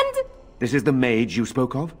husband? This is the mage you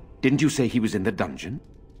spoke of? Didn't you say he was in the dungeon?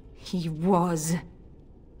 He was.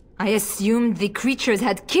 I assumed the creatures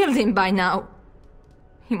had killed him by now.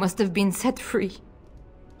 He must have been set free.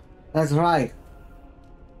 That's right.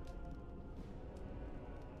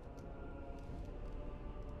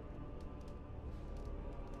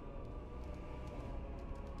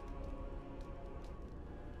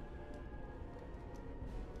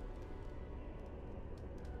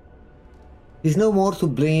 He's no more to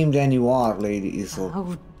blame than you are, Lady Isolde.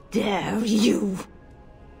 How dare you!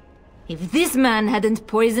 If this man hadn't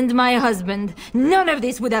poisoned my husband, none of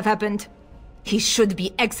this would have happened. He should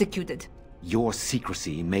be executed. Your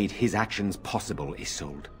secrecy made his actions possible,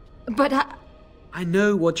 Isolde. But I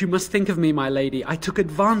know what you must think of me, my lady. I took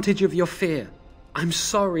advantage of your fear. I'm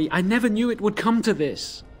sorry. I never knew it would come to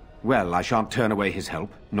this. Well, I shan't turn away his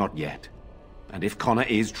help. Not yet. And if Connor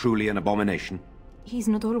is truly an abomination... He's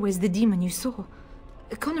not always the demon you saw.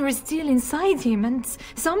 Connor is still inside him, and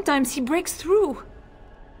sometimes he breaks through.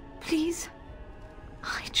 Please,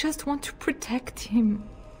 I just want to protect him.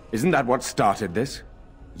 Isn't that what started this?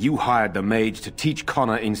 You hired the mage to teach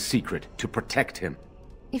Connor in secret, to protect him.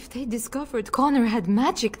 If they discovered Connor had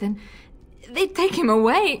magic, then they'd take him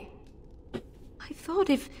away. I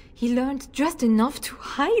thought if he learned just enough to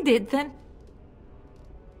hide it, then...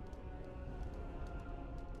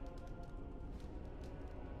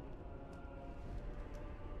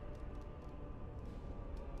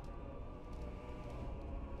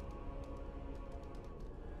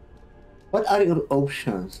 What are your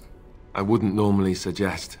options? I wouldn't normally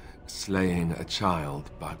suggest slaying a child,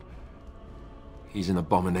 but he's an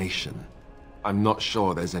abomination. I'm not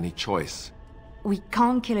sure there's any choice. We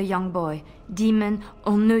can't kill a young boy, demon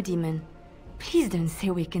or no demon. Please don't say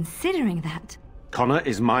we're considering that. Connor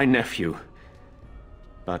is my nephew.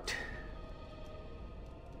 But...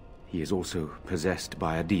 he is also possessed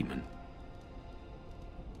by a demon.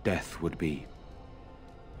 Death would be...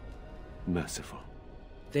 merciful.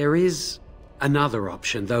 There is another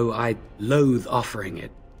option, though I loathe offering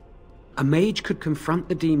it. A mage could confront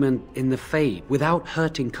the demon in the Fade without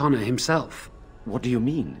hurting Connor himself. What do you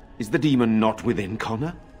mean? Is the demon not within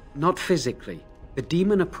Connor? Not physically. The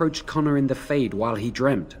demon approached Connor in the Fade while he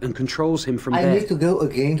dreamt and controls him from there. I need to go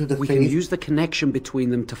again to the We Fade. can use the connection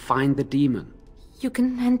between them to find the demon. You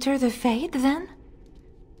can enter the Fade, then?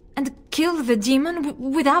 And kill the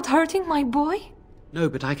demon without hurting my boy? No,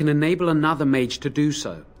 but I can enable another mage to do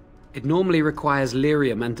so. It normally requires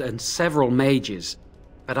lyrium and several mages.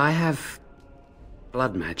 But I have...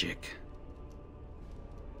 blood magic.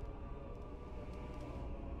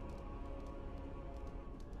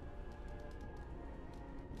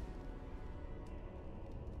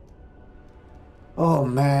 Oh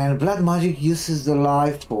man, blood magic uses the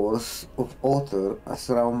life force of Otter as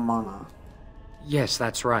raw mana. Yes,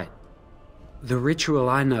 that's right. The ritual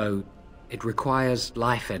I know, it requires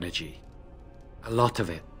life energy. A lot of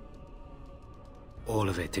it. All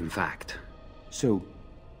of it, in fact. So,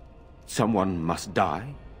 someone must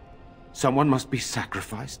die? Someone must be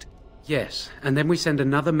sacrificed? Yes, and then we send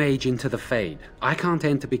another mage into the Fade. I can't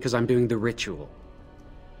enter because I'm doing the ritual.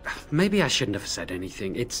 Maybe I shouldn't have said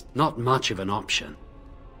anything. It's not much of an option.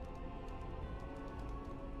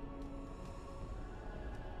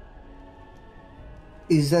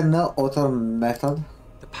 Is there no other method?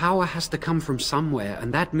 The power has to come from somewhere,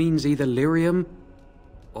 and that means either lyrium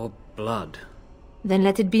or blood. Then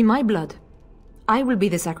let it be my blood. I will be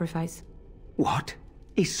the sacrifice. What?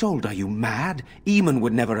 Isolde, are you mad? Eamon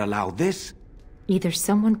would never allow this. Either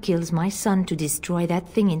someone kills my son to destroy that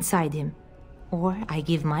thing inside him, or I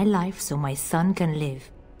give my life so my son can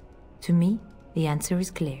live. To me, the answer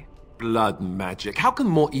is clear. Blood magic. How can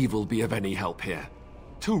more evil be of any help here?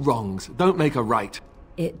 Two wrongs don't make a right.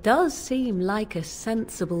 It does seem like a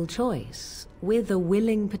sensible choice, with a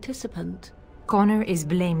willing participant. Connor is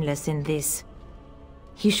blameless in this.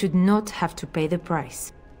 He should not have to pay the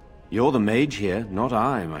price. You're the mage here, not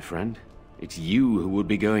I, my friend. It's you who would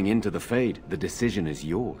be going into the Fade. The decision is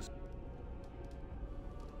yours.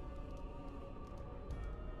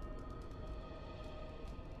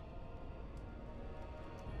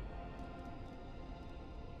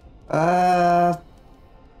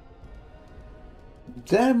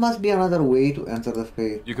 There must be another way to enter the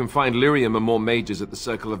Fade. You can find lyrium and more mages at the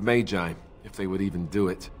Circle of Magi, if they would even do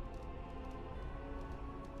it.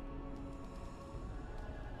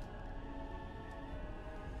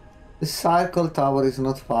 The Circle Tower is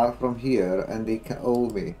not far from here, and they can owe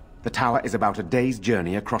me. The tower is about a day's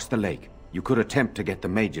journey across the lake. You could attempt to get the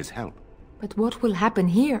mage's help. But what will happen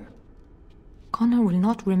here? Connor will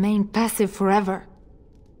not remain passive forever.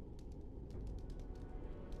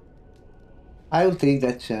 I'll take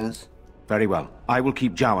that chance. Very well. I will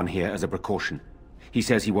keep Jowan here as a precaution. He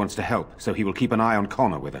says he wants to help, so he will keep an eye on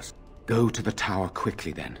Connor with us. Go to the tower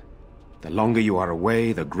quickly, then. The longer you are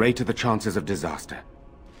away, the greater the chances of disaster.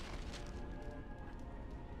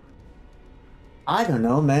 I don't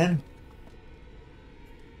know, man.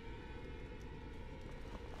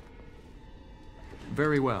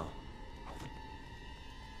 Very well.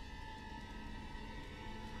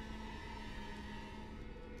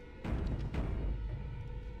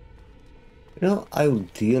 You know, I will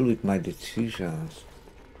deal with my decisions.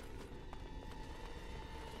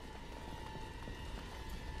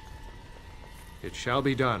 It shall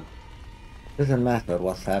be done. Doesn't matter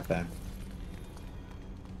what's happened.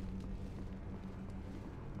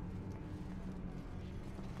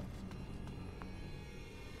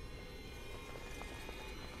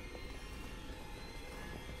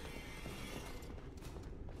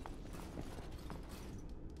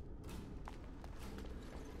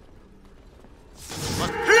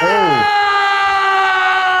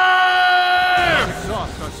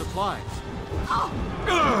 Exhaust our supplies.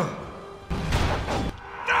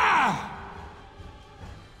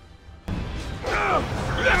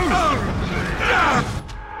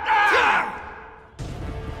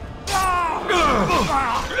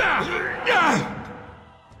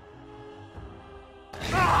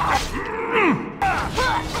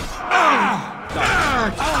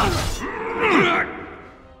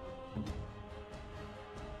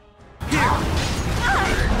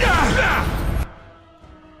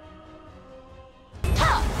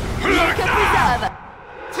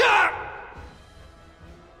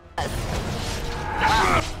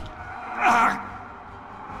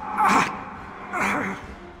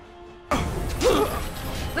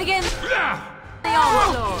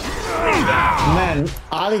 Man,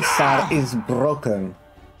 Alistar is broken.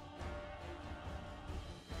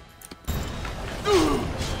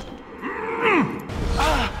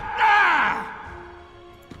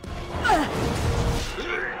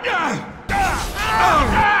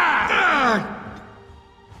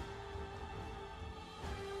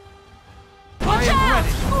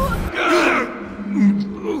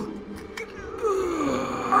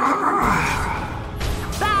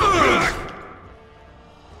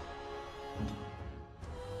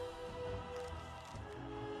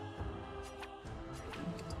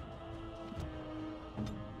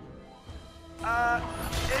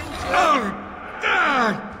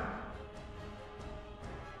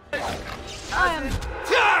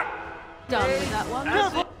 Done with that one.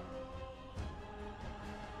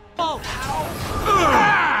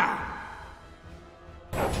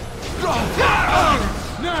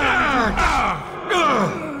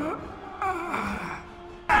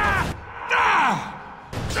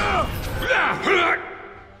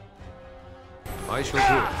 I shall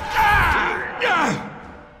do it.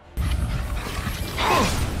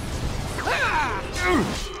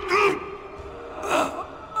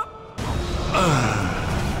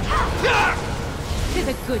 It's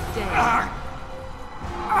a good day.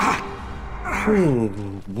 Oh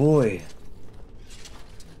boy.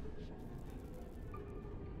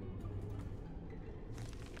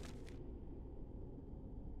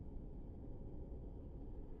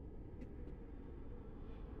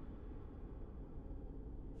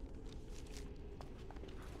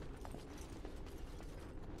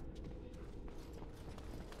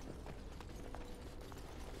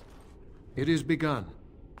 It is begun.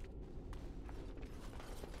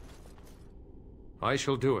 I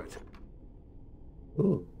shall do it.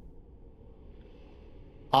 Ooh.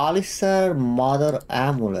 Alistar Mother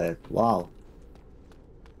Amulet. Wow.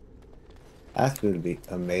 That will be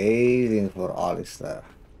amazing for Alistar.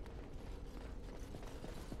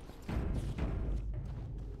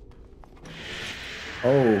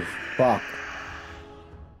 Oh, fuck.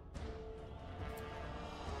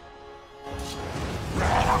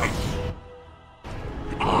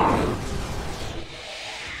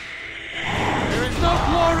 There is no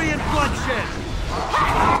glory in bloodshed.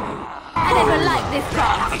 I never liked this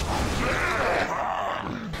part.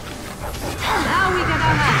 Now we get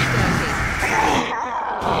our hands dirty.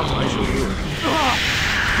 I shall do it.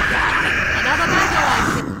 Another battle, I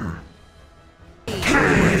see.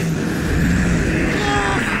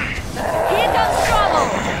 Here comes trouble.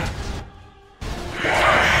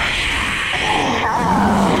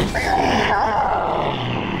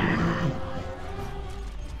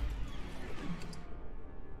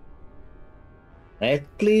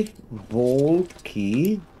 Redcliffe Vault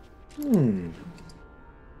Key?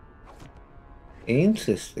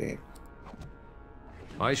 Interesting.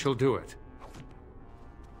 I shall do it.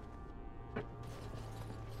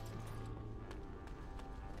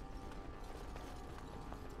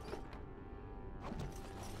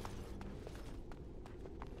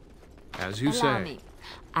 As you Allow say. me.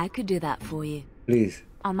 I could do that for you. Please.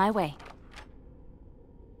 On my way.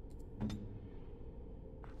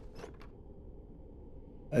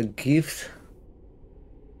 A gift.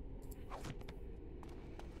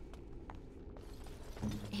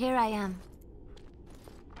 Here I am.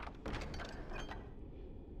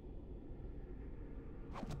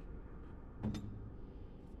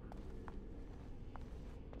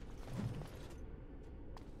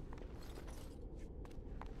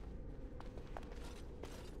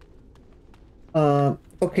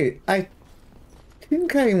 Okay, I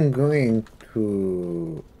think I'm going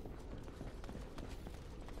to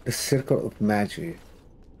the Circle of Magic.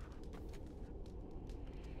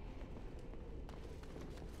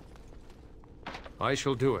 I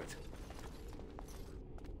shall do it.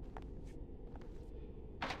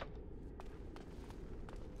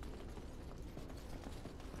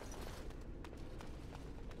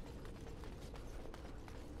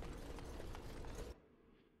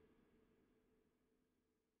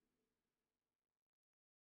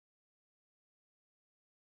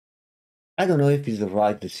 I don't know if it's the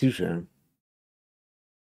right decision.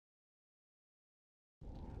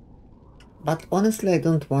 But honestly, I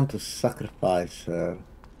don't want to sacrifice her.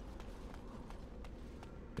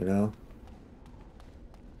 You know?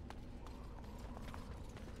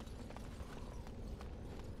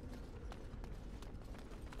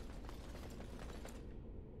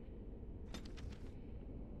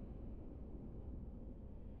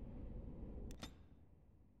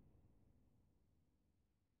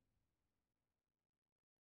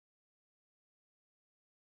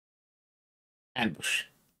 Ambush.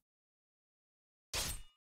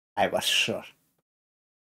 I was sure.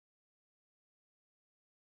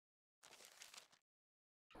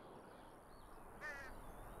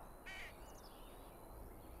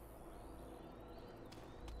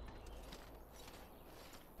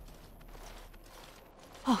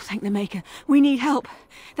 Oh, thank the Maker. We need help.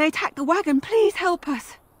 They attacked the wagon. Please help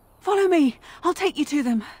us. Follow me. I'll take you to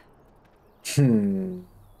them.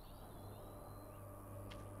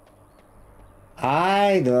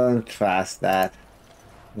 I don't trust that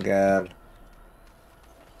girl.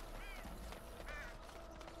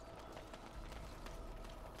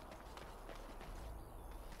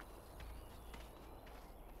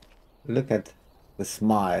 Look at the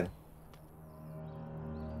smile.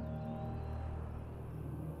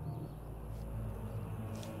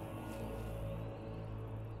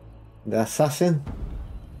 The assassin?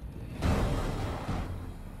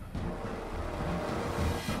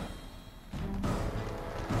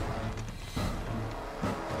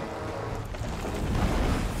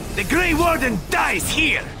 The Grey Warden dies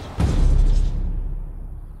here!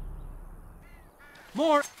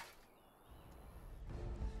 More!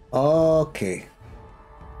 Okay.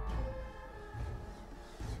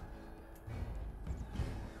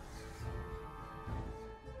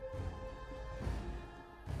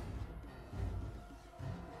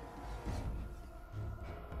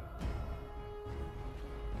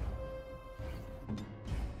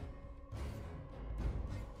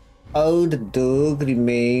 Oh, the dog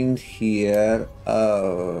remains here.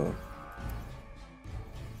 Oh.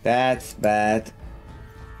 That's bad.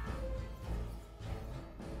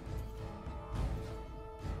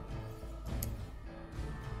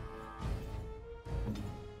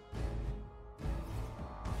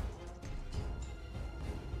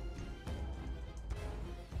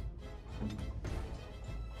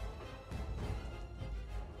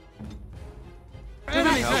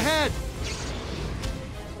 Enemies ahead!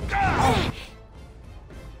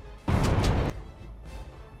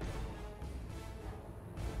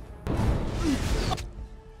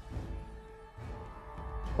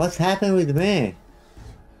 What's happened with me?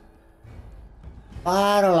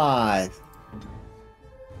 Paralyzed.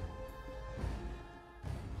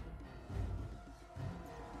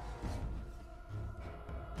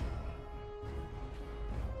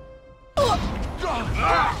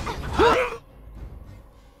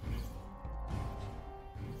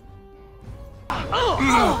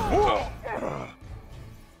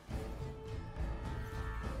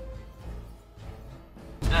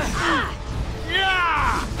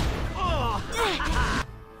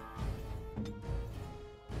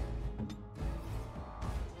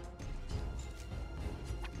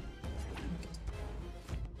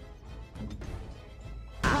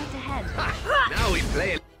 Now we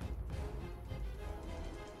play.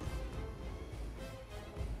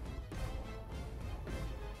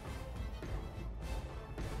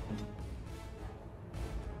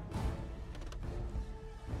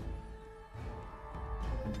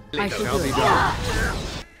 I shall Shall do be it. done.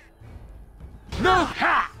 No!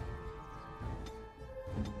 Ha!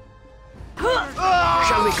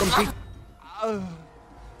 Shall we compete?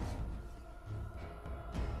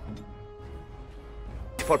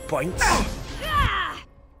 For points?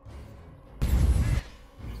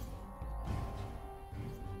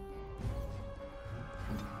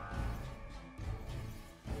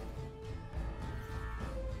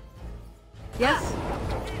 Yes?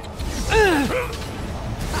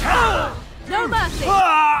 No mercy!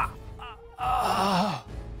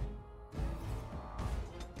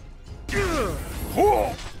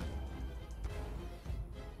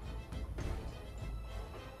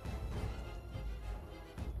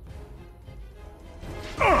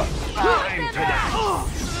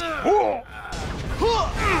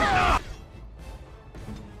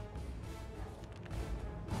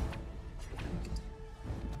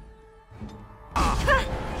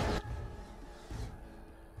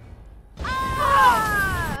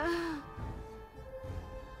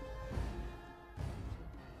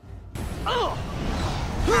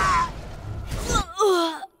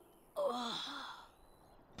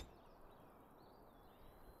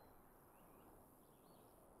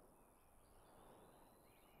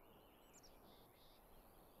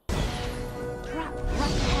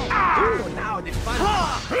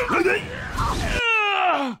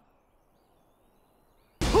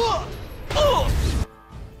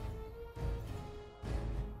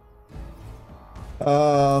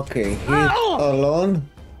 Okay, he's alone.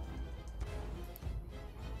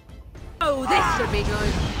 Oh, this should be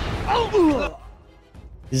good.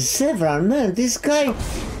 Zevran, man, this guy...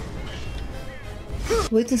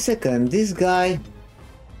 Wait a second, this guy...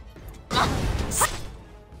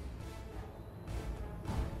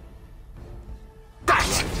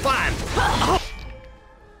 That's fun!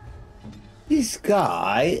 This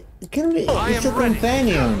guy... Can be... He's a ready.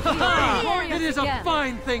 companion. It is a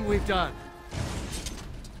fine thing we've done.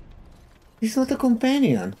 He's not a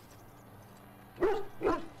companion.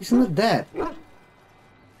 He's not that.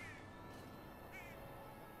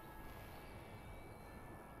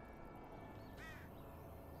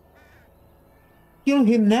 Kill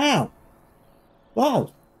him now.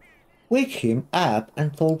 Wow. Wake him up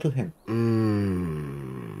and talk to him.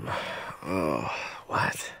 Oh,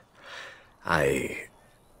 what? I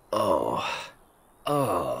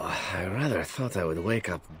rather thought I would wake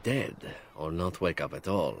up dead, or not wake up at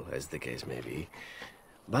all, as the case may be.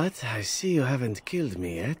 But I see you haven't killed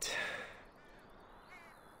me yet.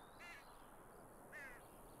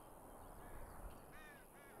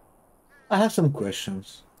 I have some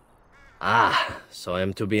questions. Ah, so I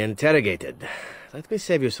am to be interrogated. Let me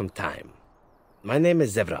save you some time. My name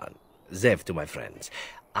is Zevran. Zev to my friends.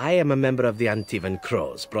 I am a member of the Antivan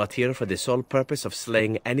Crows, brought here for the sole purpose of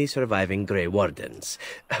slaying any surviving Grey Wardens,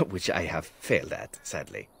 which I have failed at,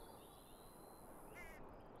 sadly.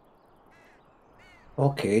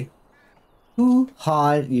 Okay. Who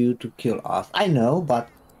hired you to kill us? I know, but...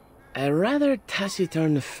 A rather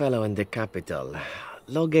taciturn fellow in the capital.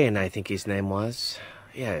 Logain, I think his name was.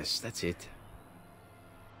 Yes, that's it.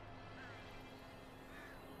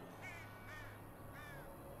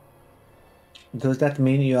 Does that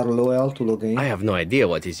mean you are loyal to Logain? I have no idea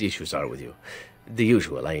what his issues are with you. The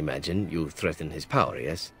usual, I imagine. You threaten his power,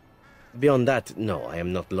 yes? Beyond that, no, I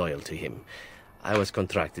am not loyal to him. I was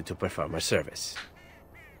contracted to perform a service.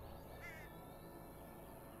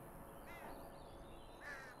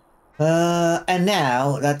 And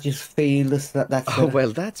now that you feel that's... Oh,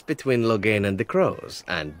 well, that's between Logain and the Crows,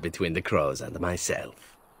 and between the Crows and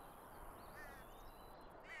myself.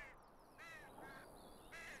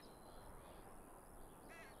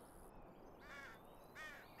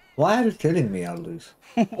 Why are you telling me, Aldous?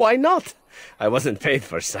 Why not? I wasn't paid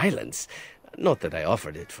for silence. Not that I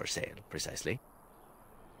offered it for sale, precisely.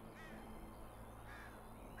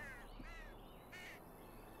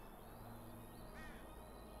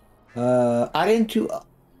 Aren't you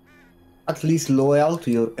at least loyal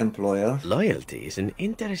to your employer? Loyalty is an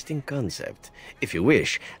interesting concept. If you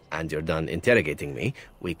wish, and you're done interrogating me,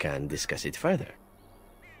 we can discuss it further.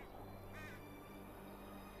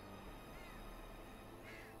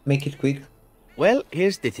 Make it quick. Well,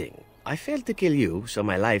 here's the thing. I failed to kill you, so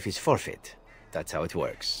my life is forfeit. That's how it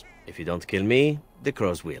works. If you don't kill me, the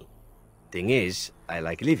Crows will. Thing is, I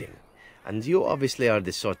like living. And you obviously are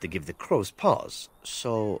the sort to give the Crows pause,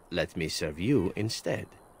 so let me serve you instead.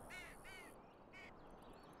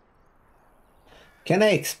 Can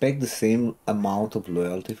I expect the same amount of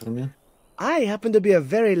loyalty from you? I happen to be a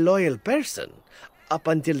very loyal person, up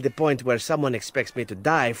until the point where someone expects me to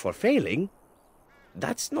die for failing.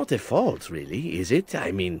 That's not a fault, really, is it?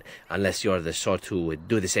 I mean, unless you're the sort who would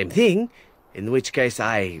do the same thing, in which case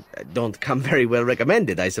I don't come very well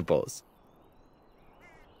recommended, I suppose.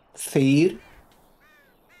 Fair.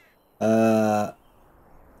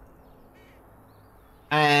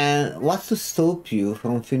 And what's to stop you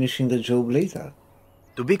from finishing the job later?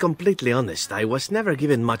 To be completely honest, I was never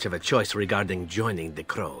given much of a choice regarding joining the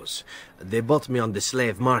Crows. They bought me on the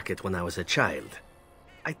slave market when I was a child.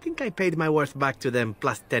 I think I paid my worth back to them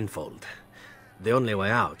plus tenfold. The only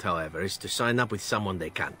way out, however, is to sign up with someone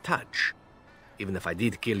they can't touch. Even if I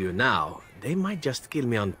did kill you now, they might just kill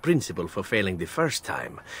me on principle for failing the first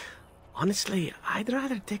time. Honestly, I'd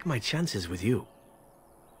rather take my chances with you.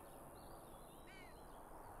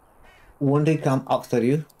 Won't they come after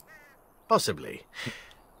you? Possibly.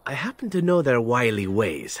 I happen to know their wily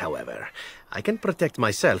ways, however. I can protect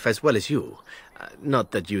myself as well as you.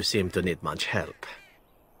 Not that you seem to need much help.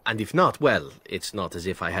 And if not, well, it's not as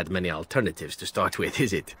if I had many alternatives to start with,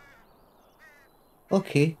 is it?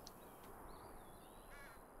 Okay.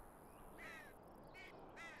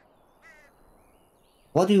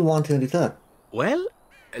 What do you want in return? Well,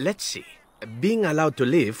 let's see. Being allowed to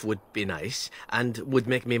live would be nice, and would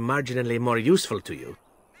make me marginally more useful to you.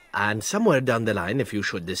 And somewhere down the line, if you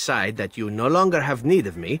should decide that you no longer have need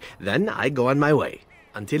of me, then I go on my way.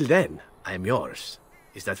 Until then, I am yours.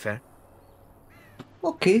 Is that fair?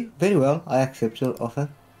 Okay, very well. I accept your offer.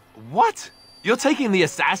 What? You're taking the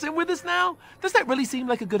assassin with us now? Does that really seem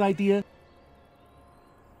like a good idea?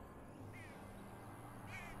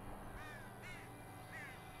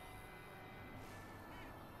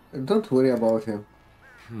 Don't worry about him.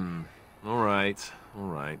 Alright.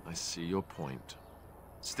 I see your point.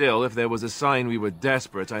 Still, if there was a sign we were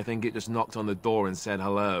desperate, I think it just knocked on the door and said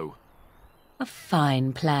hello. A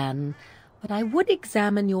fine plan. But I would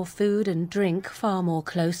examine your food and drink far more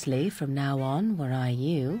closely from now on, were I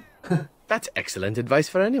you. That's excellent advice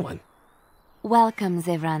for anyone. Welcome,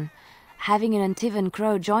 Zevran. Having an Antivan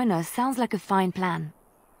crow join us sounds like a fine plan.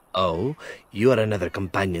 Oh, you are another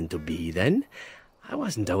companion to be, then? I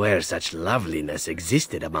wasn't aware such loveliness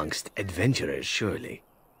existed amongst adventurers, surely.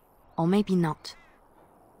 Or maybe not.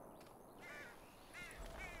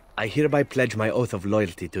 I hereby pledge my oath of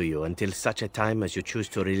loyalty to you until such a time as you choose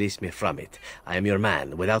to release me from it. I am your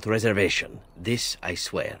man, without reservation. This I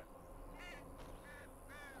swear.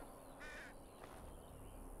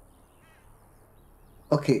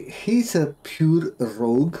 Okay, he's a pure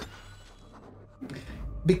rogue.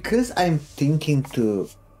 Because I'm thinking to...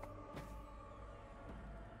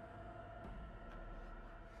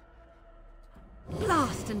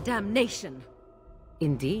 Blast and damnation!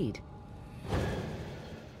 Indeed.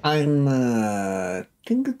 I'm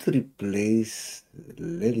thinking to replace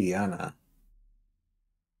Liliana.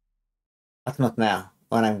 But not now,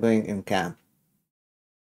 when I'm going in camp.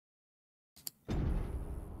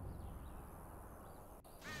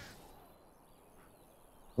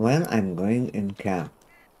 When I'm going in camp.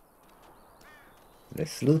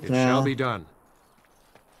 Let's loot now. It shall be done.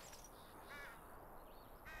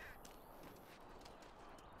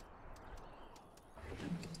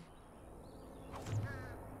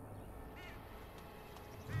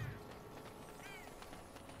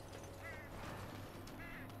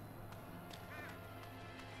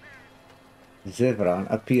 Zevran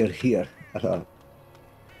appear here.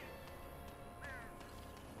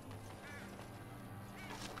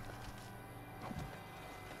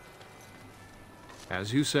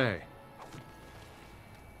 As you say.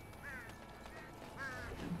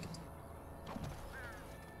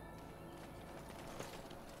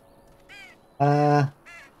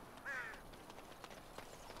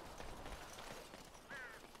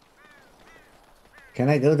 Can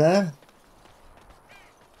I go there?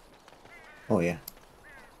 Oh yeah.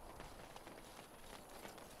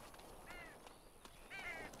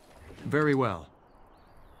 Very well.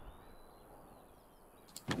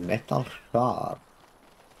 Metal shard.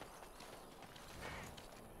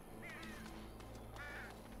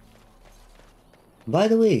 By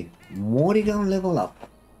the way, Morrigan level up.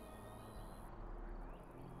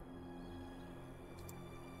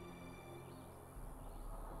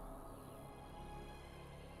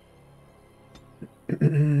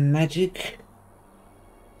 Magic.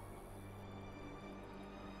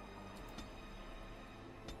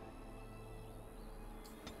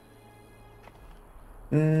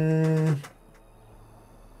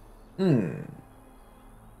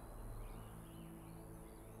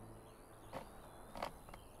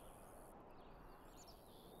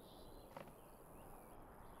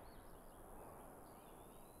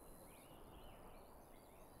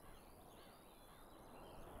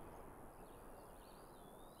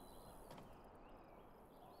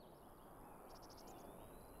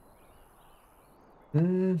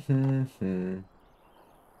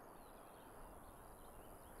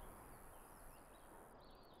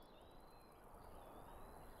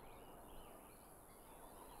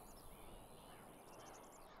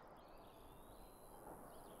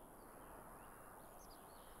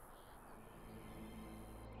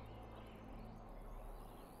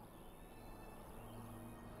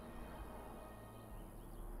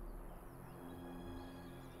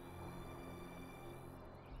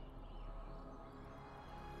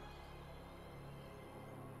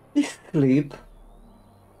 Sleep.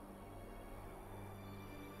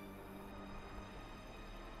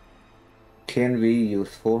 Can be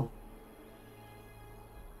useful.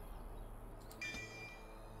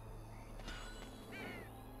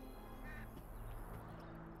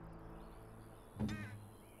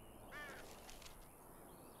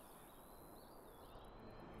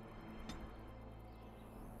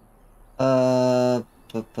 Pa,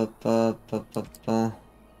 pa, pa, pa, pa, pa.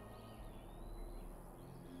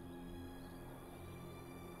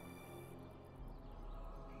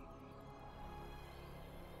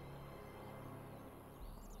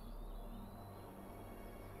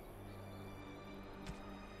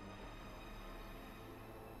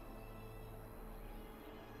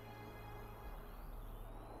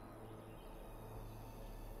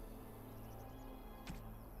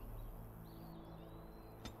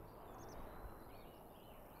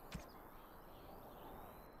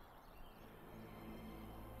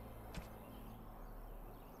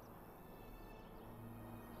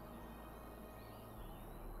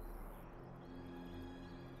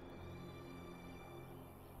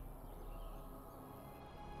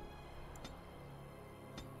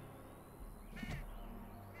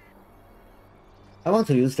 I want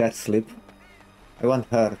to use that slip. I want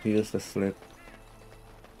her to use the slip.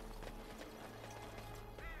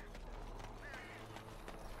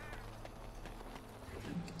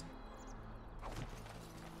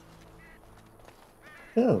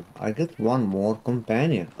 Oh, I get one more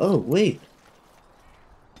companion. Oh, wait.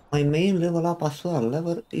 My main level up as well,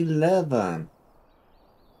 level 11.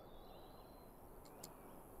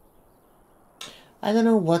 I don't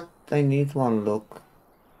know what I need to unlock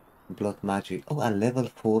blood magic. Oh, a level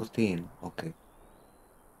 14. Okay.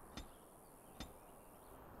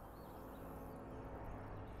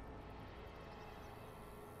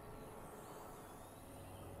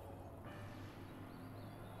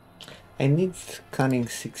 I need cunning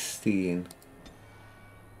 16.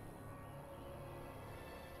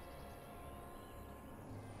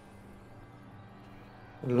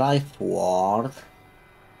 Life ward,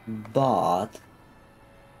 but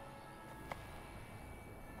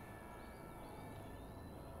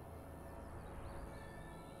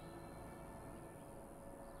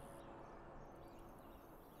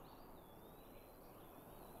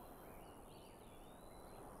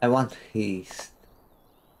I want haste.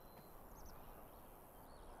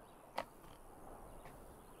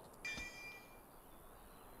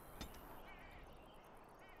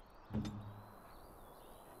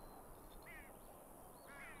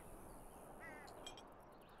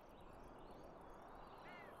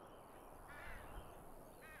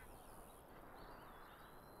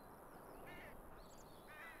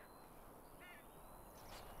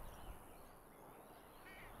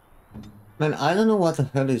 Man, I don't know what the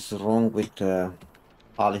hell is wrong with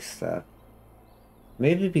Alistair.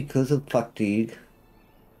 Maybe because of fatigue.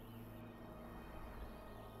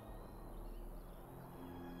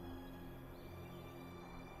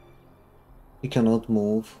 He cannot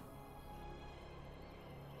move.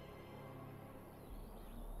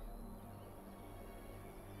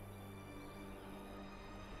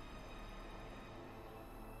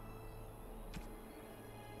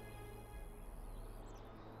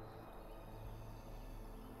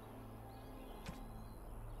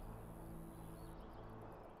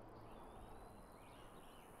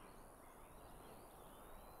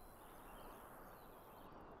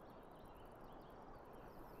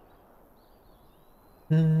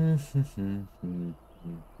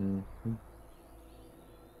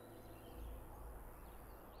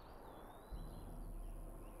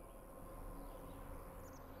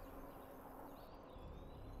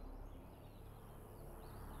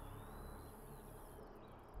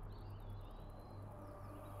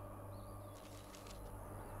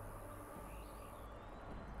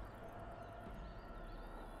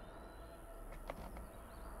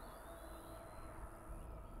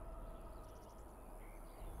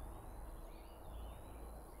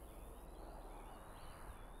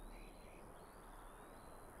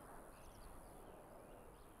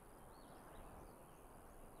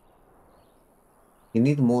 You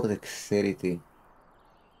need more dexterity.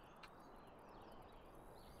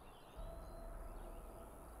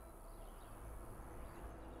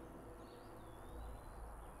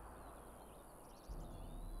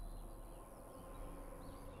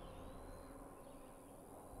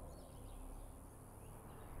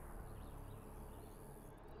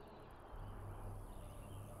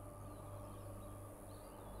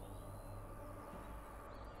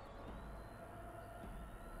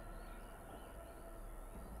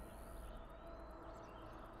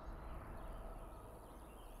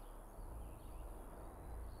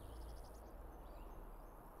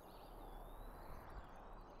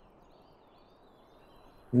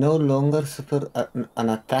 No longer suffer an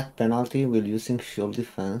attack penalty while using shield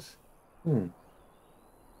defense.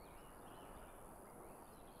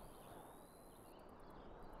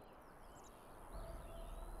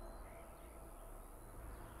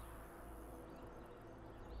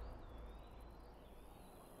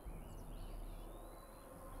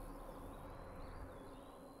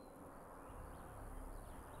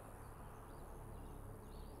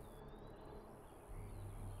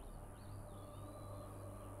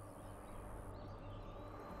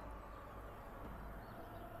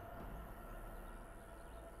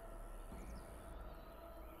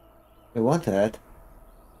 I want that.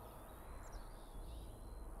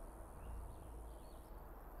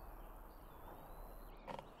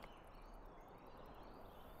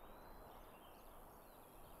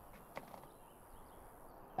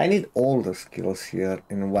 I need all the skills here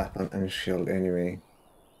in weapon and shield anyway.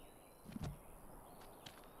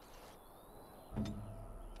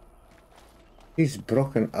 He's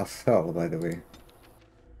broken as hell, by the way.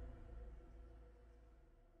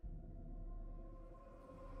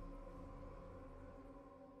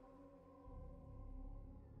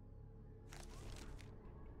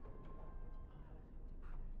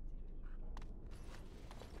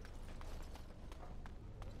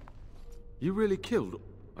 You really killed...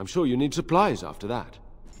 I'm sure you need supplies after that.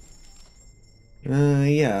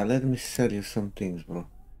 Yeah, let me sell you some things, bro.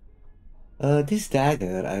 This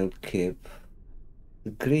dagger I'll keep. The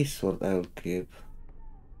grey sword I'll keep.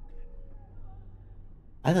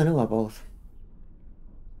 I don't know about...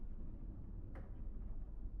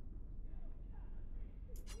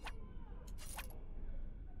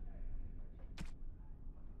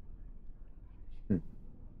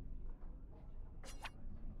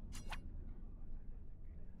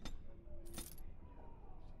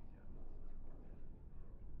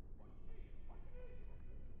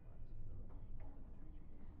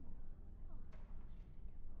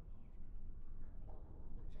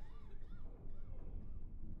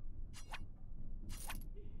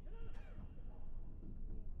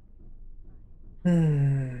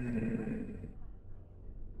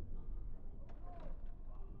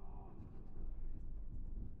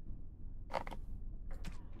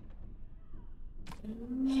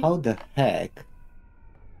 How the heck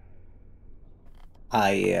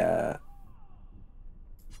I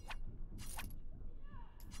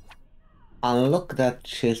unlock that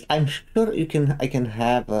chest? I'm sure I can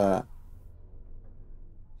have a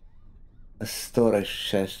storage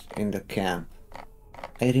chest in the camp.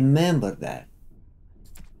 I remember that.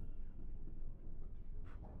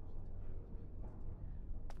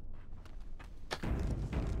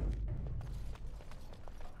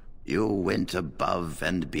 You went above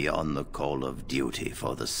and beyond the call of duty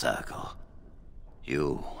for the Circle.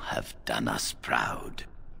 You have done us proud.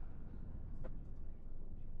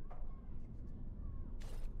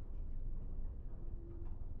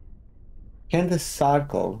 Can the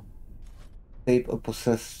Circle save a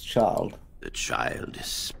possessed child? The child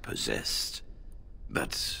is possessed.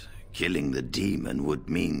 But killing the demon would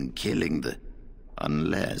mean killing the...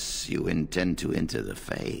 Unless you intend to enter the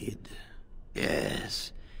Fade.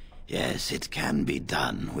 Yes. Yes, it can be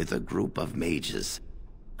done with a group of mages.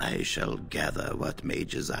 I shall gather what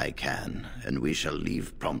mages I can, and we shall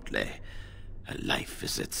leave promptly. A life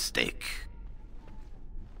is at stake.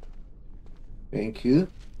 Thank you.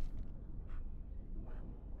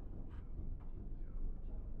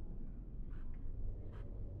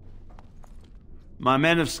 My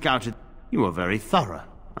men have scouted. You are very thorough.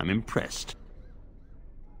 I'm impressed.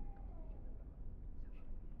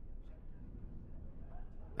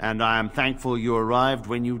 And I am thankful you arrived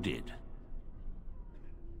when you did.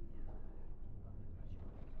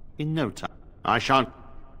 In no time. I shan't...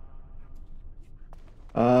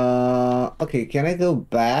 Okay, can I go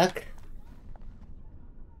back?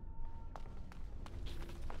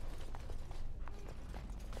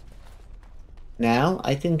 Now?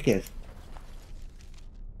 I think yes.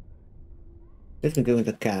 Let me go in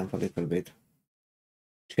the camp a little bit.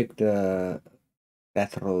 Check that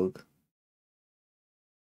rogue.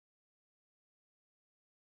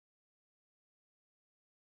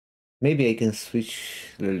 Maybe I can switch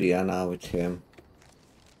Liliana with him.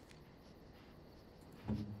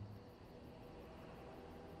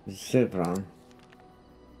 Zebran.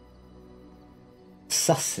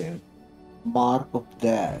 Assassin. Mark of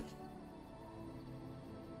Death.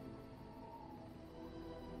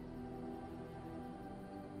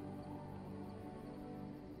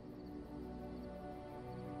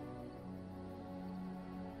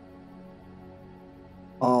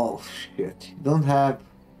 Oh shit, you don't have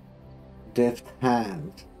deft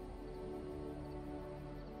hand.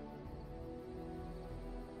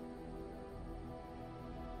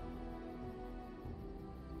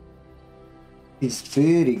 He's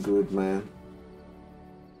very good, man.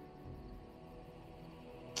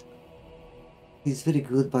 He's very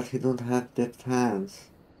good, but he don't have deft hands.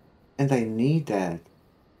 And I need that.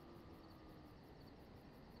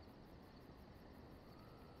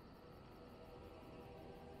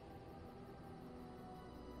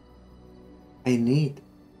 I need.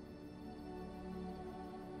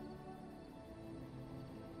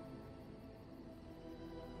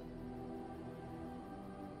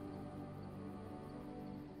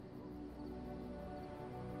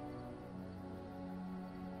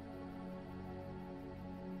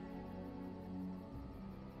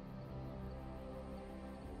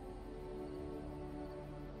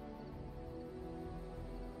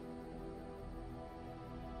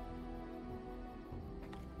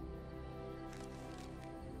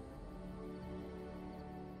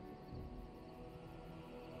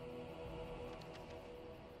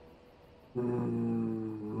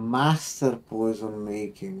 Master poison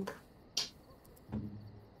making.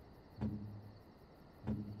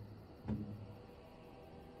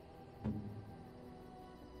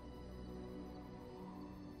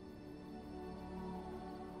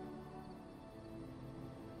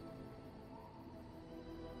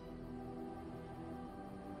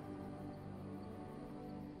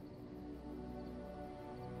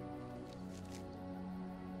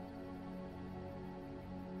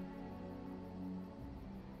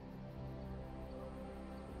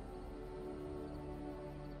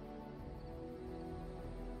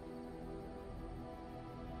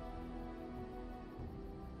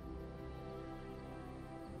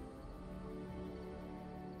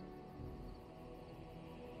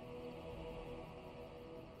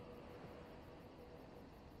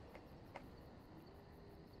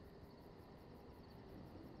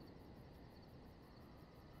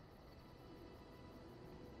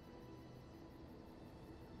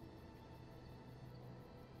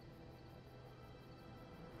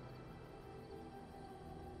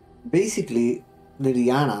 Basically,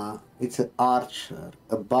 Liliana, it's an archer,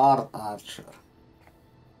 a bard archer.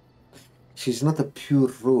 She's not a pure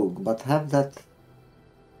rogue, but have that...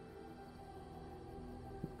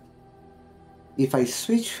 If I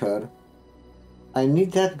switch her, I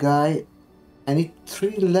need that guy, I need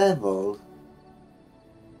 3 levels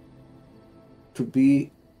to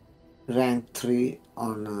be rank 3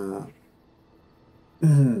 on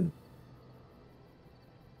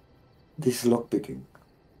this lockpicking,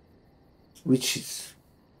 which is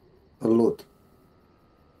a lot.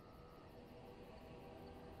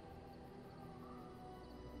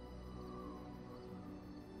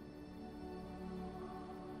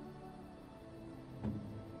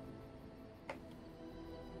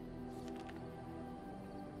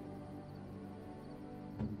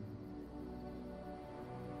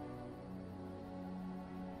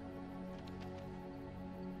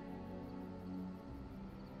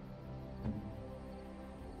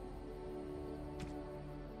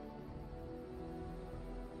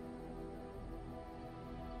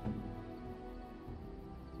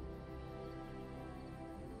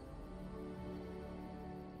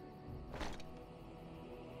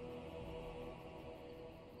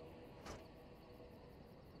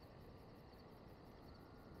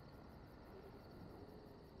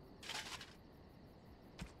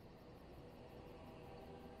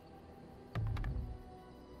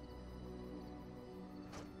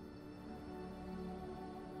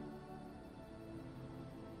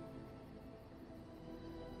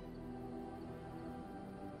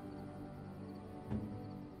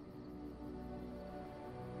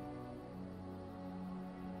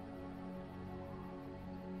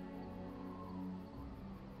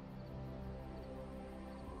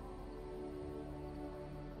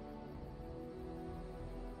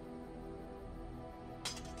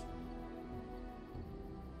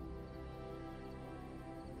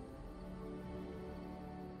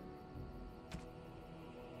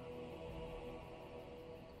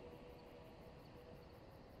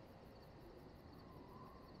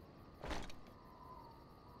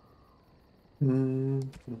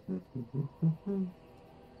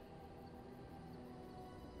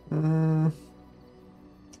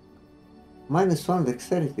 -1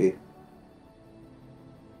 dexterity.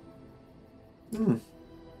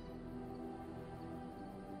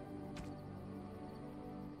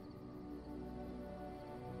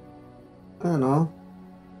 I don't know.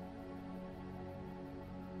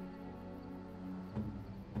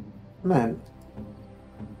 Man.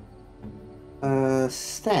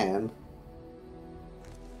 Stan.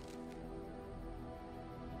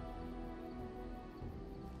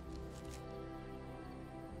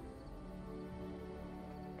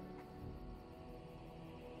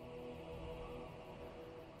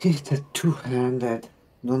 He's a two-handed,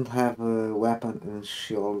 don't have a weapon and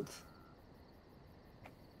shield.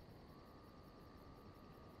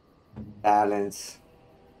 Balance.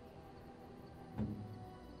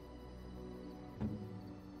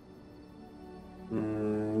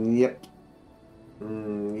 Yep.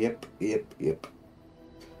 Yep.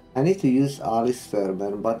 I need to use Alistair,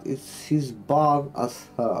 man, but he's bug as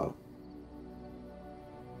hell.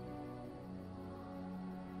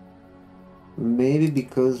 Maybe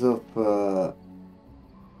because of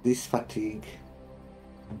this fatigue.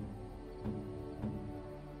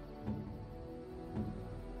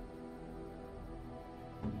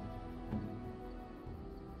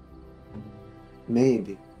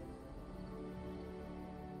 Maybe.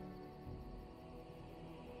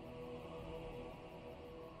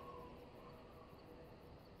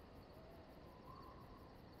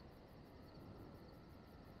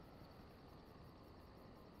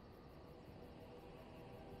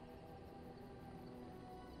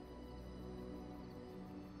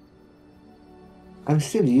 I'm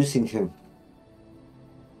still using him.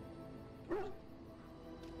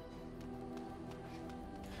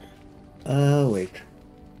 Wait.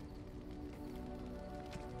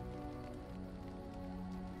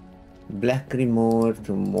 Black Grimoire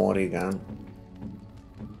to Morrigan.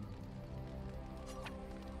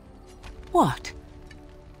 What?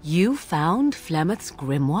 You found Flemeth's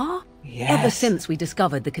grimoire? Yes. Ever since we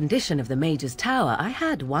discovered the condition of the Mage's Tower, I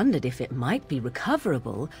had wondered if it might be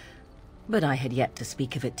recoverable, but I had yet to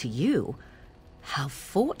speak of it to you. How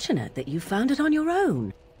fortunate that you found it on your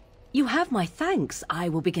own. You have my thanks. I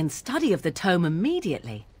will begin study of the tome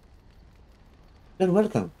immediately. You're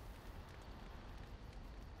welcome.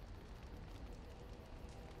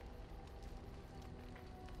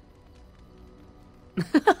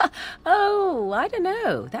 Oh, I don't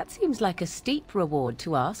know. That seems like a steep reward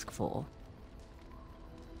to ask for.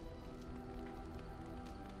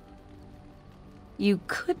 You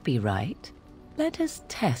could be right. Let us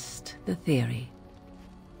test the theory.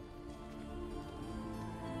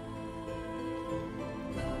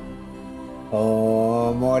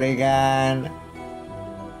 Oh, Morrigan.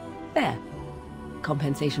 There.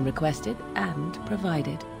 Compensation requested and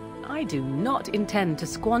provided. I do not intend to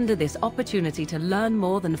squander this opportunity to learn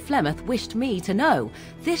more than Flemeth wished me to know.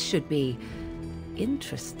 This should be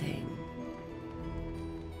interesting.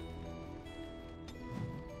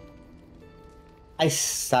 I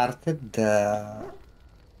started the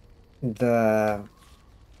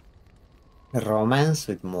romance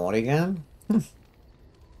with Morrigan.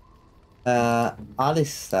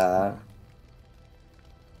 Alistair,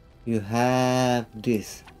 you have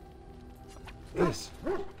this. This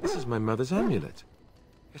is my mother's amulet.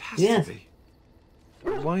 It has Yes. to be.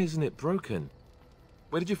 Why isn't it broken?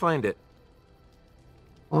 Where did you find it?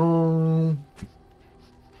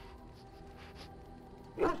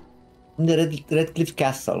 In the Redcliffe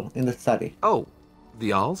Castle, in the study. Oh,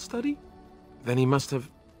 the Arl study? Then he must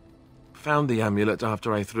have found the amulet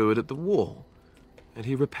after I threw it at the wall. And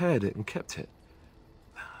he repaired it and kept it.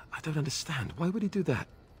 I don't understand. Why would he do that?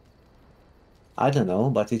 I don't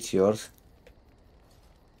know, but it's yours.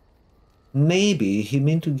 Maybe he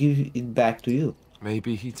meant to give it back to you.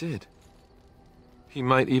 Maybe he did. He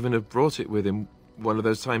might even have brought it with him one of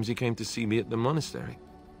those times he came to see me at the monastery.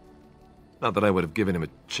 Not that I would have given him a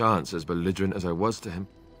chance, as belligerent as I was to him.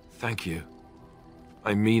 Thank you.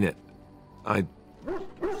 I mean it. I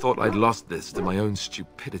thought I'd lost this to my own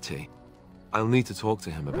stupidity. I'll need to talk to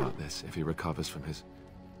him about this if he recovers from his...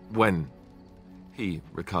 When he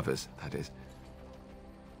recovers, that is.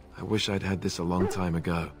 I wish I'd had this a long time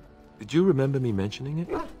ago. Did you remember me mentioning it?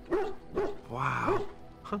 Wow.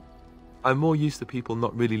 Huh. I'm more used to people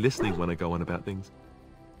not really listening when I go on about things.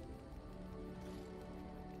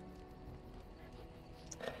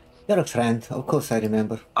 You're a friend, of course I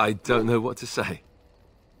remember. I don't know what to say.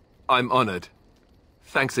 I'm honored.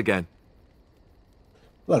 Thanks again.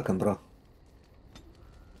 Welcome, bro.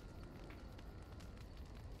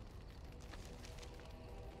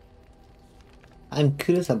 I'm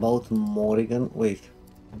curious about Morrigan. Wait.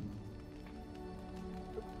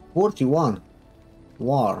 41.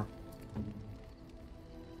 War.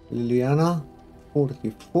 Liliana.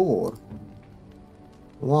 44.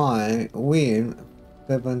 Why? Win.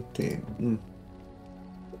 17.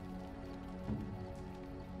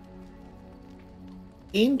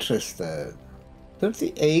 Interested.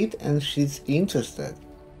 38 and she's interested.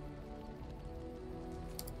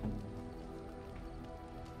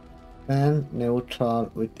 And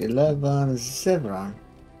neutral with 11. Zevran.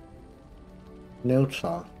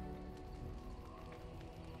 Neutral.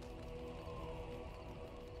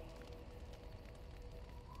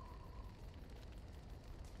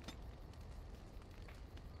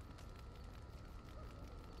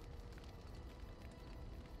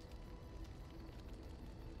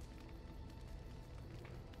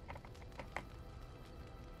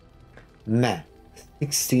 Man,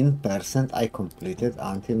 16% I completed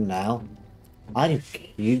until now. Are you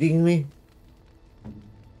kidding me?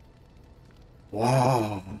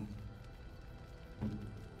 Wow.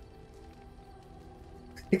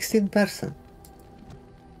 16%.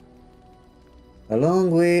 A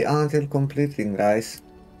long way until completing, guys.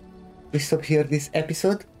 We stop here this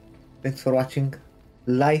episode. Thanks for watching.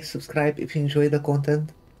 Like, subscribe if you enjoy the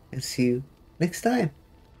content, and see you next time.